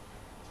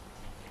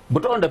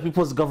 Batwalonda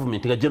people's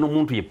government nga jeno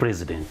muntu ye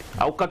president.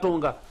 Au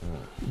Katonga.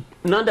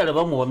 Nandala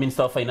bamu wa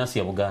Minister of Finance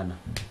ya Buganda.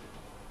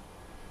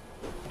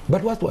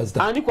 But what was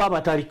that? Ani kwa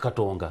abatali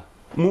Katonga.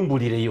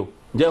 Mumbulireyo.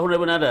 Nja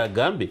Honorable Nandala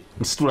agambe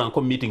nsitula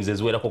nko meetings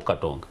eziwerako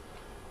Katonga.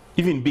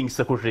 Even being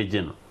Secretary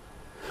General.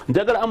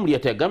 Njagala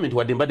Amuriat agambe nti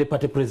wadde mbadde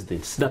party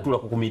president sinatula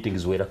ku meetings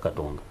eziwera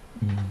Katonga.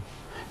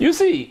 You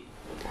see,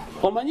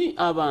 omanyi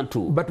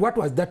abantu. But what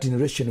was that in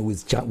relation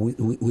with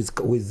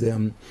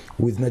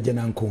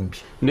Najana Nkumbi?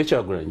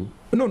 Nekyagulanyi.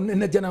 No,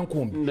 Najana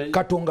Nkumbi.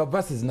 Katonga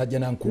versus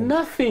Najana Nkumbi.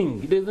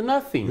 Nothing. There's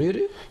nothing.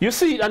 Really? You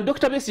see, and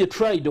Dr. Besigye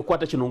tried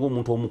okwata kino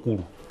ng'omuntu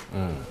omukulu.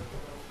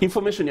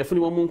 Information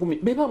yafunibwa mu nkumi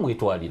beba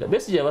mwetwalira.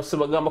 Besigye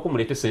abasabagamba ko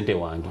mulete sente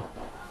wange.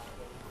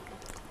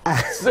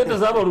 Sente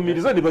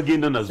z'abalumiriza ne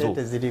bagenda nazo.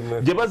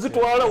 Gye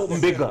bazitwala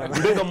mbega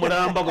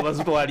mulamba gwe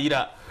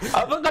bazitwalira.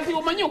 Kati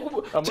omanyi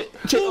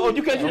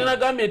education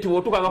nagambye nti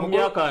wotukanga ku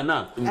myaka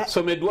 4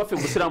 someddwa waffe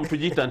musiramu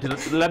tugiyita nti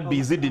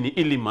labbi zidini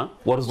ilima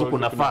waruzuku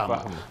na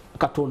fama.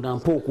 Katonda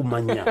mpo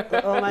okumanya.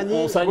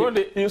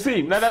 You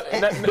see,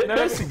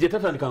 Besigye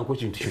tatandika nko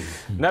kintu kino.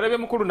 Nalabye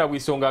mukulu na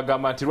bwisonga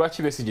agamba nti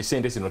lwaki Besigye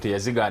sente zino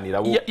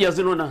teyazigaanirawo.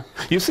 Yazinona.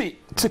 You see,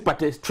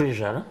 tsipate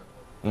treasurer.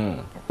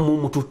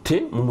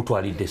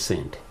 Mumutwalidde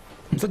sente.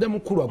 Musajja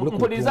mukulu agule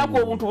mpulizaako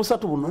obuntu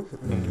busatu buno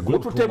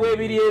mututebwa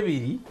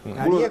ebiri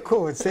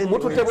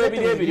mututebwa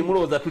ebiri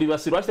mulowooza tuli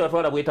basiru lwaki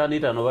tebatwala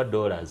 $5 ba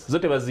dollars zo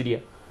tebazirya.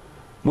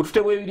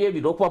 Mututebwa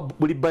ebiri okuba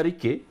buli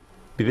barike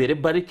bibeere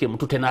barike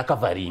mutute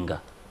n'akavaringa.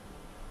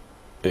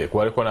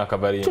 Kwaliko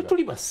n'akavaringa.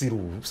 Tuli basiru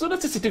so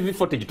that CCTV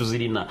footage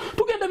tuzirina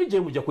tugenda bijje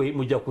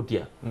mujja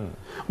kutya.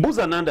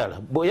 Buuza Nandala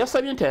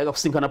yasabye nti ayaga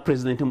kusinkana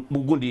president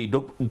Bugundi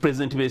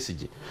President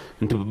Besigye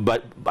nti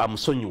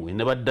amusonyiwe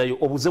ne baddayo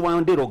obuze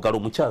wandero galo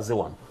mukyaze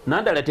wano.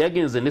 Nandala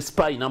teyagenze ne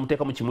spy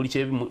n'amuteeka mu kimuli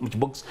kye mu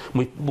box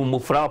mu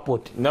flower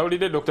pot.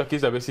 Nawulidde Dr.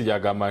 Kiza Besigye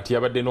agamba nti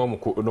yabadde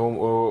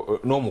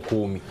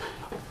n'omukuumi.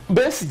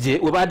 Besigye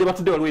we badde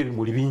batudde waliwo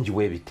ebimuli bingi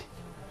webiti.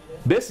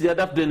 Besigye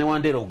adafudde ne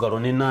wandero galo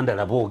ne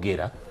Nandala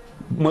boogera.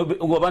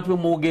 Abantu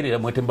bemwogerera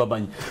mwete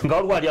mbamanyi nga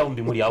waliwo ali awo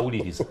mbimuli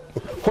awuliriza.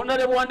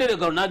 Honorable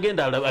Wanderegalo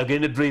n'agenda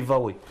agende driver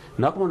we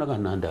n'akumona ga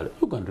Nandala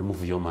you can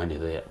remove your money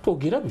there.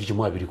 Twogera buli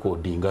kimu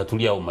abirikodinga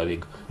tuli awo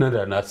mabega.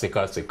 Nandala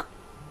n'aseka.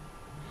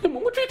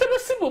 Mutuyita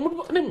basimbo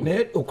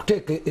ne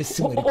okuteeka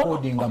essimu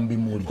recordinga mu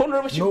bimuli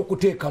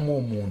n'okuteekamu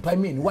omuntu. I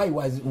mean why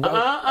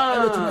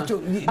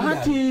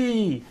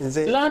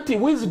Lanti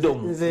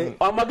wisdom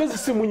amagezi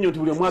si munyo nti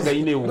buli mwaga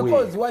ine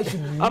ewe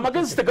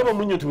amagezi tegaba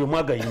munyo nti buli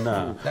mwaga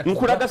ina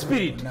nkulaga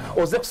spirit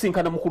oze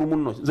kusinkana mukulu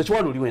munno nze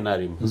kiwali oliwe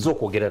nalimu nze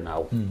okwogera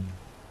naawe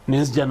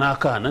nenzija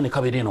n'akaana ne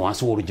kabeera eno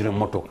wansi w'olugiro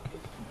emmotoka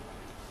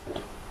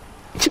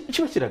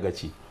kiba kiraga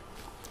ki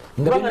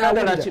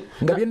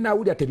nga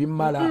byenawulira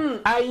tebimmala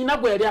ayina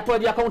gwe yali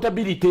atwali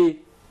accountability.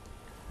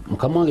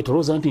 Mukama wange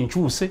tolooza nti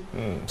nkyuse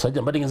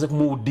musajja mbadde ngenze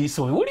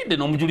kumuwuddisa owulidde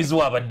n'omujulizi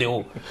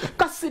wabaddewo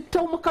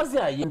kasita omukazi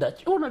ayenda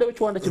onalebe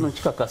kiwanda kino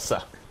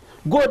nkikakasa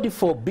God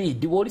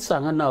forbid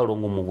bw'olisanga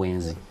naalongo mu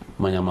bwenzi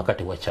manya amaka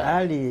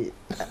tewakyali.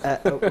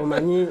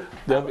 Omanyi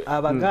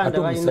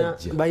Abaganda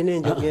balina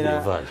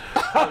enjogera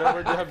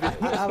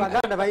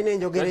Abaganda balina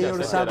enjogera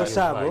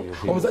ey'olusaabusaabo.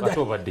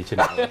 Omusajja obadde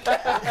kino.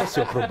 What's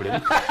your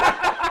problem?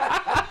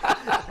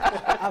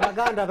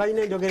 abaganda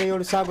balina enjogera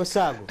y'olusaago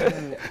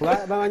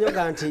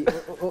bamanyoga nti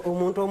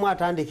omuntu omu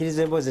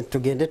atandikiriza emboozi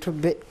tugende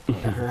tubbe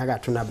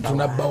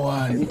tunabba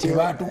wani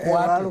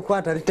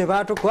tebatukwata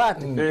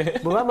tebatukwate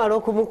bwe bamala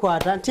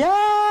okumukwata nti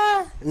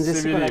nze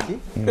sikolaki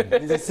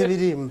nze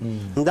sibirimu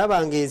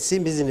ndaba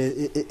ng'ensimbi zino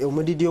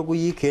omudidi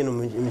oguyiika eno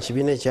mu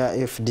kibiina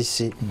ekya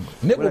FDC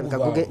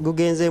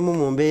gugenzeemu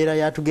mu mbeera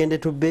yatugende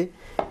tubbe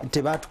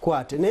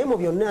tebatukwate naye mu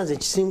byonna nze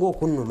ekisinga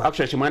okunnuma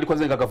actually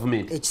kyemwandikoze nga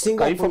gavumenti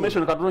ka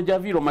information katono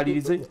gyavira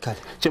omalirize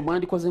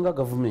kyemwandikoze nga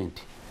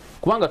gavumenti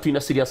kubanga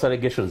tulina serious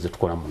allegations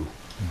zetukola muno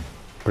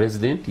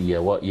president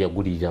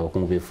yagulirira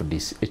abakungu ba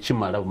FDC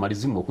ekimala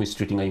bumalizimu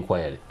okuinstitutinga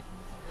inquiry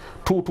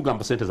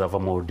tugamba sente zava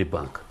mu World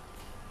Bank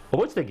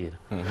oba okitegeera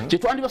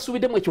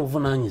kyetwandibasuubiddemu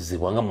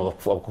ekyobuvunaanyizibwa nga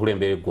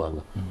abakulembera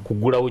eggwanga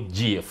kugulawo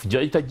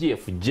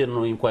GF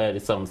General Inquiry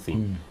something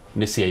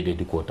ne CID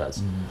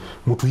headquarters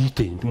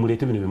mutuyite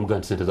mulete bino byemuga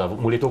nti sente zava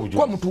mulete obujulizi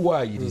kwa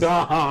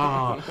mutuwaayiriza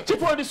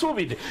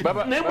kitwandisuubidde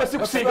naye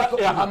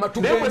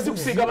bwe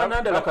sikusiiga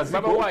banandala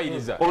kazigo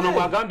ono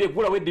mwagambye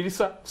eggulawo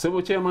eddirisa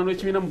sebo chairman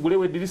w'ekibiina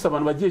mugulewo eddirisa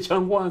bano bajje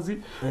ekyangwanzi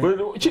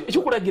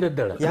kikulagira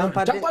ddala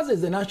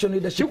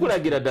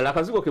kikulagira ddala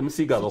akazigo ke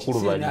musiiga abakulu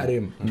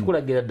bali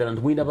kikulagira ddala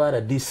nti mulina ba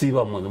RDC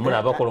bamwe muli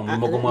abakola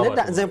omulimu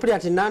gw'omwabatu nze mpulira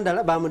nti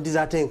nandala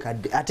bamudiza ate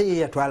enkadde ate ye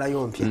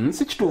yatwalayo mpya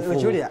si kituufu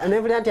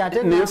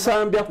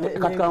nesambya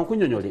kati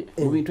kankunyonyole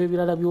mu bintu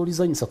ebirala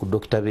by'olizanyisa ku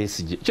Dr.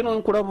 Besigye kino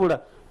nkulabula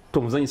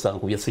tomuzanyisa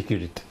nkubya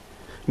security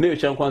neyo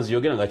kyankwanzi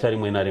yogera nga kyali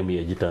mu NRM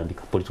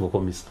yagitandika political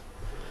commissioner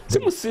si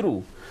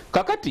musiru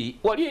kakati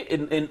wali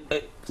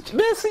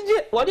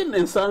Besigye wali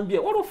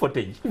ensambya wali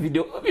footage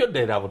video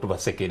byodera abo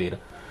tubasekerera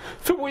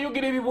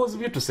fibuyugira ebibuuzo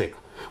byetuseka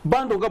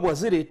bando nga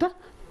bwazireeta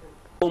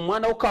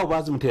omwana okawo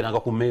bazimuteranga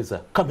ku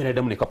mmeeza kamera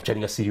edamu ne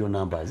capturinga serial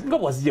numbers nga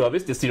bwazijja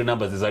wabeste serial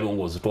numbers ezaliwo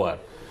ng'ozitwala.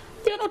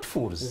 They are not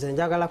fools. Nze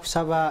njagala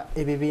kusaba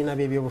ebibiina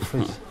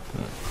by'ebyobufuzi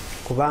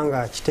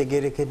kubanga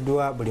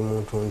kitegerekeddwa buli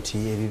muntu nti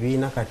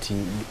ebibiina kati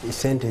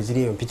sente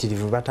eziriyo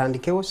mpitirivu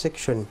batandikewo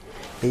section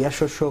eya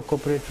social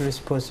corporate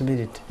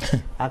responsibility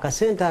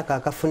akasente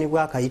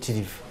akafunibwa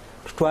akayitirivu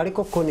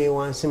tutwaliko kone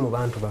wansi mu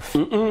bantu baffe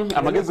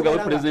amagezi gawe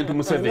president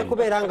Museveni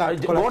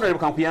bona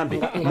lebuka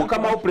nkuyambe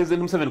mukama wa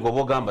president Museveni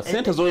gobogamba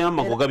sente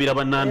zoyamba gogabira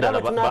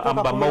banandala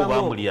bamawo ba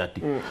Amuriat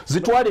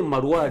zitwale mu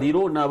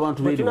malwaliro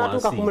n'abantu beri wansi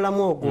tunatuka ku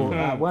mulamu ogwo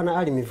bwana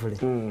ali mivule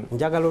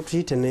njagala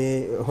otuyite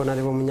ne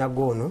honorable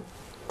Munyagwa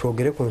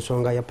twogere ku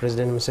nsonga ya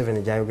president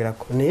Museveni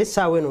gyayogerako naye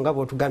essaawa eno nga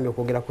bw'otugambye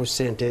okwogera ku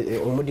ssente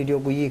omudidi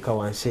oguyiika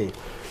wansi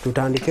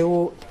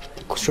tutandikewo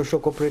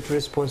social corporate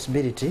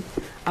responsibility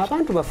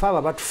abantu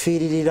bafaaba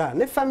batufiiririra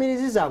ne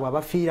family zaabwe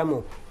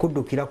abafiiramu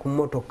kuddukira ku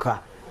mmotoka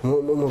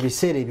mu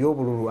biseera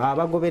eby'obululu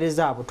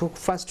abagobereza abo tu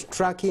fast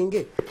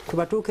tracking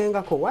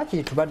tubatuukengako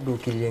waakiri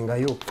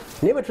tubadduukirirengayo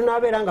naye bwe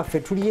tunaabeera nga ffe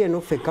tuli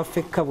eno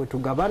ffekka bwe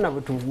tugabana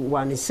bwe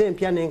tuwanise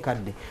empya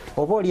n'enkadde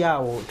oba oli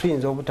awo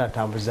tuyinza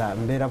obutatambuza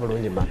mbeera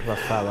bulungi bantu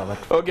bafaaba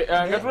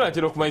nga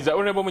tunatera okumaliza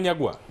Honorable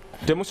Munyagwa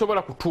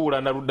temusobola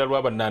kutuula na ludda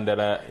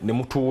lw'abannandala ne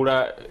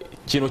mutuula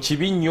kino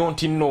kibi nnyo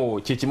nti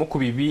nno kyekimu ku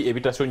bibi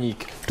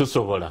ebitasonyiike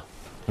tusobola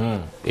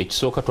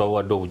ekisooka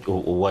twawadde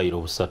obwayiro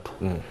obusatu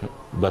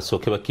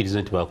basooke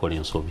bakkirize nti bakola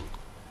ensobi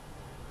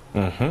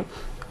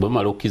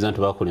bwemala okukkiriza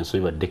nti bakola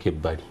ensobi baddeko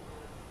ebbali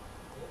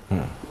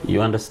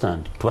you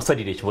understand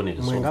tubasalire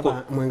ekibonerezo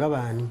mwenga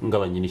baani nga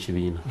banyini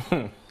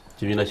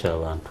kibiina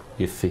ky'abantu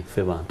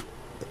ffe bantu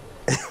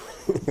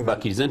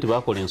bakkirize nti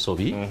bakola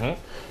ensobi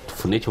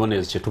tufune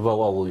ekibonerezo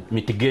kyetubawawo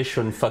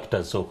mitigation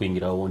factors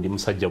okuyingirawo ndi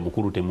musajja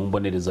mukulu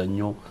temumbonereza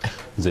nnyo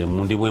nze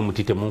mundi bwe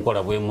muti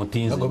temunkola bwe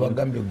muti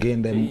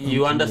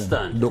you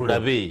understand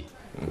tulabe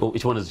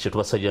ekibonerezo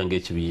kyetubasalira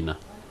ng'ekibiina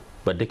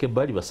baddeko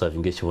ebbali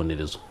basavinga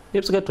ekibonerezo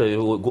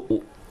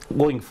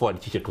going forward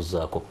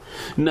kikyetuzaako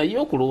naye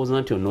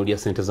okulowooza nti onoolya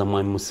sente za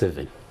mwami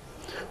Museveni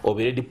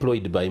obeere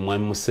deployed by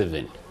mwami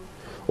Museveni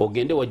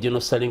ogende wa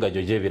General Salinga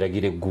gy'ogye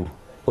ebiragira eggulu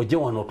ojje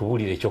wano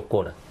otubulire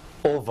ekyokukola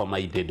over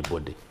my dead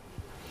body.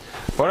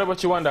 Honorable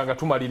Kiwanda nga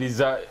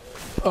tumaliriza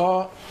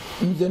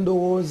nze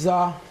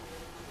ndowooza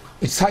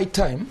it's high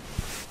time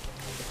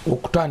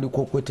okutandika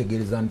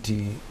okwetegereza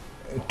nti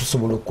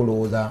tusobola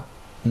okulowooza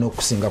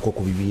n'okusingako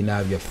ku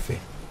bibiina byaffe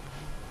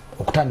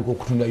okutandika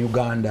okutunda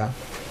Uganda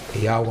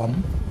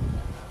eyawamu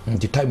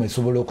nti time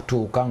esobola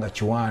okutuuka nga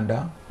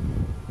Kiwanda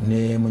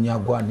ne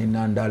Munyagwa ne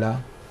Nandala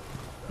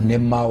ne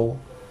Mao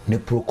ne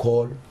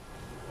Prokol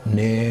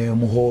ne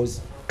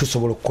Muhoozi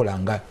tusobola okukola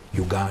nga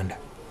Uganda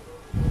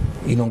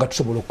ino nga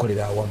tusobola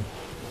okukolera awamu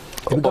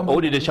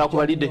owulire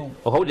kyakubalidde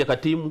okawulire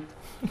katiimu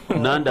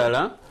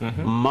Nandala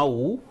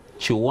Mao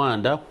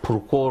Kiwanda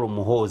Prokol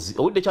Muhoozi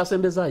owulire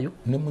kyasembezaayo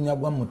ne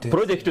Munyagwa mute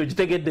project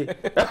ogitegedde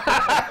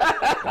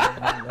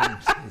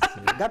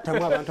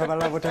gattamu abantu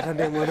abalala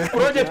botataddeemu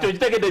project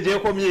ogitegedde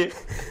gyekomye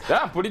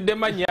mpulidde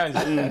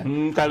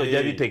manyanzi kale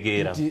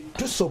ojabitegeera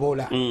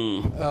tusobola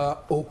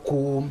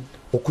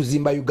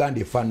okuzimba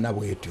Uganda efaanana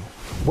bwetyo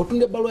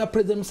bw'otunda ebbaluwa ya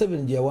president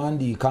Museveni gye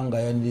yawandiika nga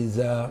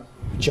yaniriza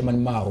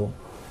chairman Mao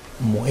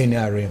mu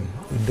NRM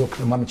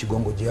Dr. Mami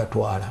Kigongo gye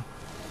yatwala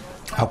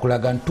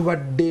akulaga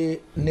ntubadde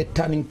ne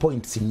turning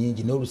points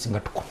nyingi n'oluusi nga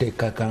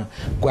tukuteekaka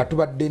gwa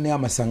tubadde ne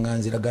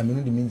amasanganzira ga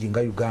mirundi mingi nga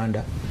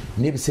Uganda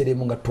n'ebiseera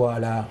emu nga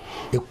twala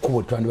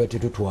ekkubo twandiba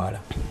tetutwala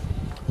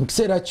mu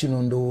kiseera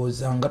kino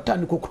ndowooza nga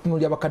tandika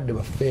okutunulya bakadde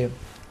baffe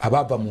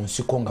abava mu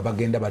nsiko nga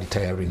bagenda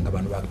baritiring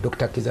bano ba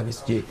Dr. Kizza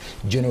Besigye,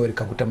 General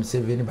Kaguta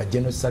Museveni, ba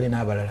General Sale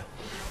n'abalala.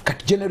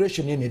 Kati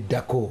generation yene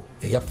eddako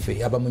eyaffe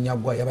yaba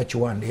Munyagwa yaba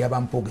Kiwande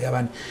yaba Mpoga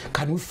yaba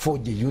can we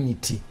forge a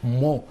unity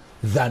more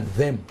than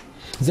them?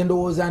 Nze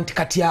ndowooza nti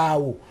kati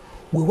awo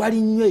we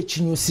wali nnyo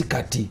ekinyusi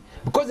kati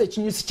because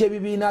ekinyusi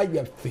ky'ebibiina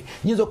byaffe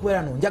nyinza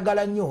okubeera no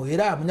njagala nnyo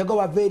era Munyagwa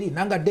wava eri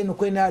nangadde no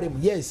kwenaremu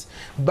yes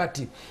but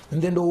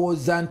nze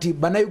ndowooza nti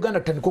bannayuganda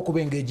tutandika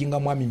okubengeejinga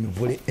mwami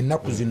Mivule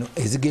ennaku zino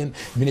ezigenda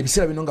bino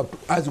ebiseera bino nga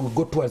as we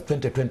go towards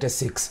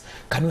 2026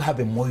 can we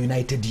have a more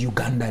united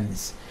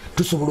Ugandans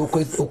tusobola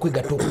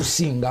okwegatta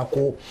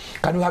okusingako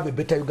can we have a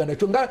better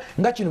Uganda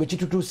nga kino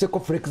bwekitutuuseko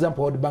for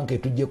example World Bank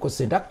etuggyeko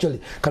sente actually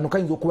kano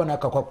kayinza okuba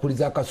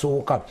nakakwakuliza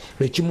akasooka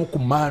ekimu ku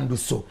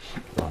manduso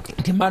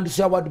nti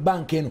manduso ya World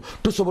Bank eno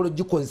tusobola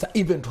ogikozesa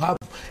even to have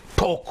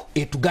talk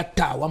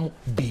etugatta awamu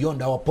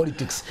beyond our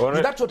politics.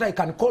 That's what I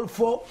can call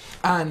for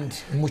and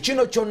mu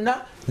kino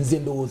kyonna nze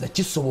ndowooza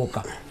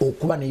kisoboka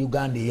okuba ne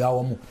Uganda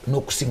eyawamu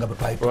n'okusinga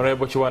bwe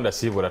Honorable Kiwanda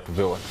Sibula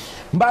tuvewa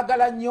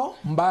mbagala nnyo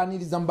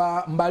mbaaniriza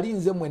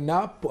mbalinze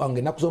mwenna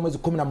ennaku z'omwezi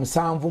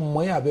 17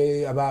 mmwe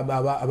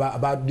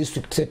aba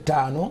district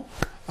 5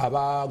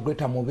 aba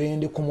Greater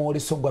Mubende ku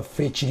mwoleso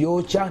gwaffe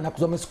Kiryokya ennaku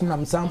z'omwezi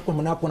 17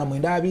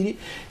 18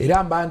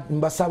 era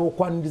mbasaba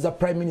okwaniriza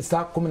Prime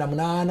Minister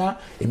 18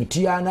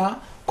 Emitiana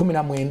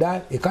 19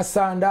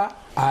 Ekasanda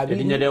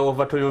Elinya lya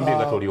Ovato Yombi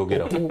nga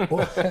toliogera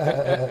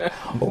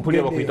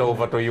okuliba kuita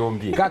Ovato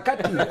Yombi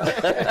kakati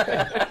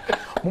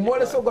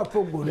mumwoleso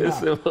gwaffe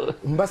gwonna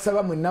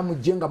mbasaba mwenna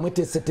mujje nga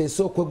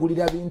mweteeseteese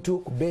okwegulira bintu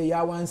ku bbeeyi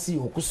ya wansi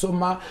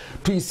okusoma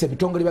tuyise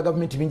ebitongole bya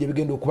gavumenti bingi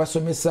ebigenda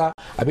okubasomesa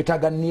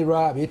abetaaga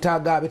NIRA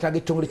abetaaga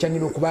ekitongole kya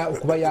NIRA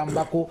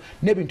okubayambako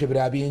n'ebintu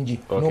ebirala bingi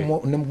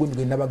n'omugundu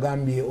gwe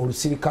nabagambye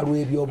olusirika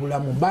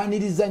lw'ebyobulamu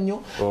mbaaniriza nnyo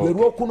lwe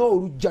lwokuna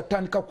olujja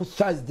tutandika ku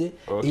Thursday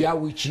eya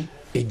wiiki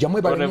ejjamu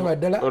ebalanyo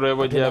baddala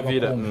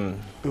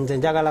nze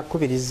njagala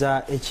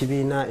kukubiriza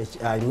ekibiina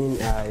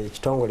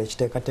ekitongole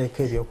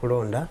ekiteekateeka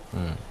ebyokulonda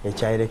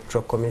ekya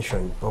Electoral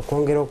Commission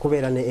okwongera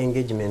okubeera ne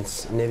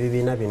engagements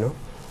n'ebibiina bino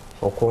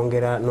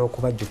okwongera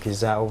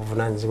n'okubajjukiza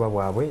obuvunaanyizibwa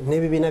bwabwe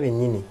n'ebibiina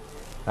byennyini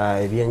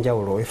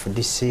ebyenjawulo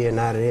FDC,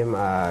 NRM,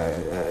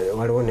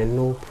 waliwo ne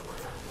NUP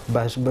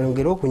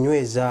bongera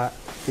okunyweza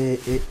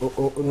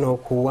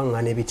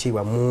n'okuwaŋŋana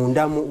ebitiibwa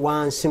munda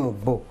wansi mu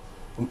bo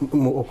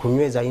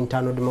okunyweza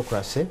internal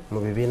democracy mu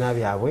bibiina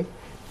byabwe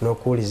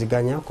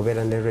n'okuwuliziganya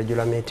kubeera ne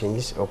regular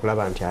meetings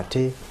okulaba nti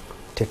ate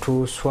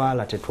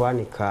tetuswala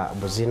tetwanika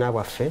buzina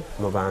bwaffe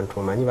mu bantu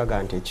omanyi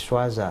baga nti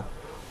ekiswaza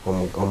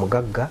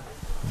omugagga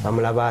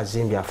bamulaba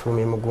azimbye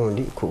afulumya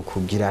emugundi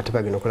kugira ate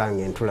bagenda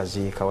okulanga entula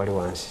ziyiika wali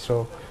wansi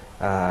so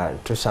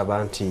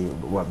tusaba nti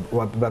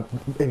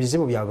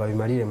ebizibu byabwe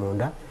babimalire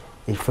munda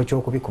ekifo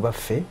ky'okubikuba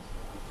ffe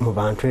mu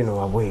bantu eno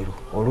wabweru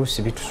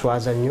oluusi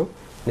bituswaza nnyo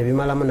ne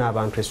bimalamu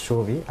n'abantu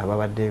essuubi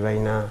ababadde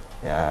balina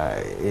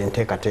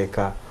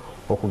enteekateeka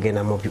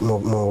okugenda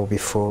mu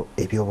bifo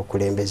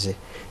ebyobukulembeze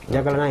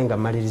njagala nange nga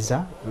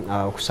mmaliriza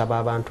okusaba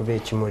abantu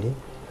b'ekimuli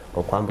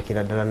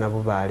okwambukira ddala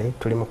Nabubaale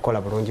tuli mu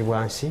kukola bulungi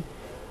bwansi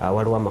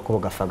waliwo amakubo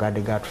gaffe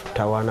agadde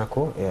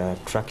gatutawaanako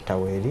tractor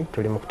weeri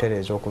tuli mu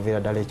kutereeza okuviira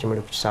ddala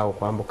ekimuli ku kisaawe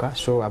okwambuka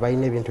so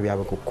abalina ebintu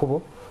byabwe ku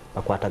kkubo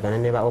bakwatagane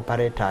ne ba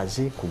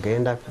operators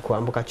kugenda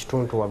kwambuka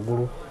kituntu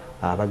waggulu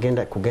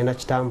kugenda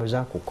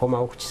kitambuza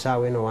kukomawo ku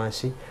kisaawe eno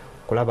wansi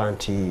kulaba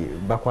nti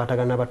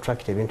bakwatagana ba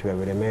tractor ebintu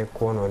byabireme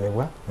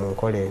kwonoonebwa mu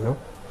nkola eno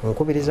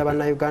nkubiriza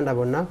bannayuganda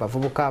bonna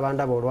bavubuka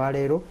abandaba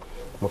olwaleero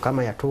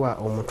Mukama yatuwa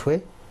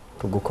omutwe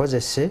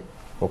tugukozese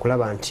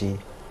okulaba nti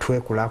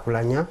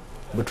twekulaakulanya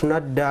bwe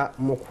tunadda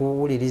mu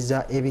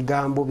kuwuliriza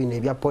ebigambo bino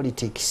ebya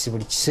politics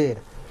buli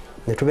kiseera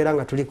ne tubeera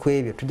nga tuli ku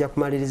ebyo tujja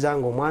kumaliriza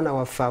nga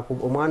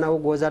omwana wo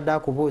gw'ozadde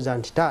akubuuza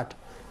nti taata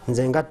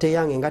nze ngatte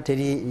yange nga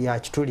teri ya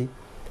kituli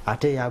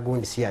ate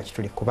yagundi si ya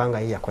kituli kubanga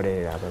ye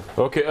yakolerera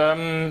abantu. Okay,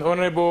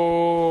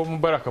 Honorable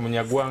Mubarak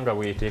Munyagwa nga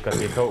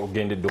weteekateeka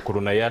ogendedde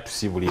okuluna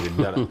yatusibulira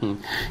ddala.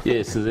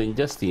 Yes, nze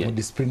just here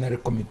disciplinary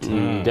committee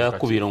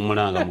ndakubira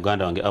omulanga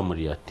muganda wange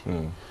Amuriat.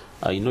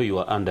 I know you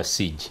are under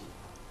siege.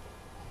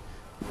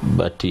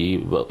 But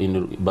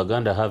in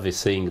Baganda have a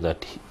saying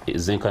that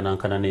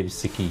zenkanankana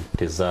n'ebisiki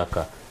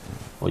tezaaka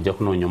ojja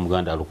kunoonya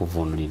omuganda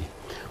alukuvunulire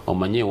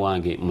omanye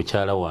wange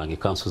mukyala wange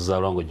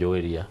kansuzaalwango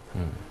Joelia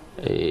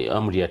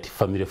Amuriat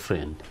family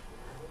friend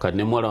kati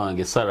ne mwala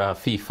wange Sarah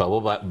Fifa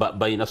bo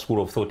bayina school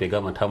of thought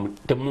egamba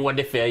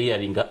temuwadde fair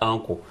hearing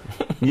uncle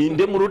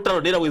nyinde mu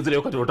lutalo dera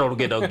wezire kati lutalo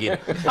lugenda ogera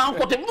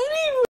uncle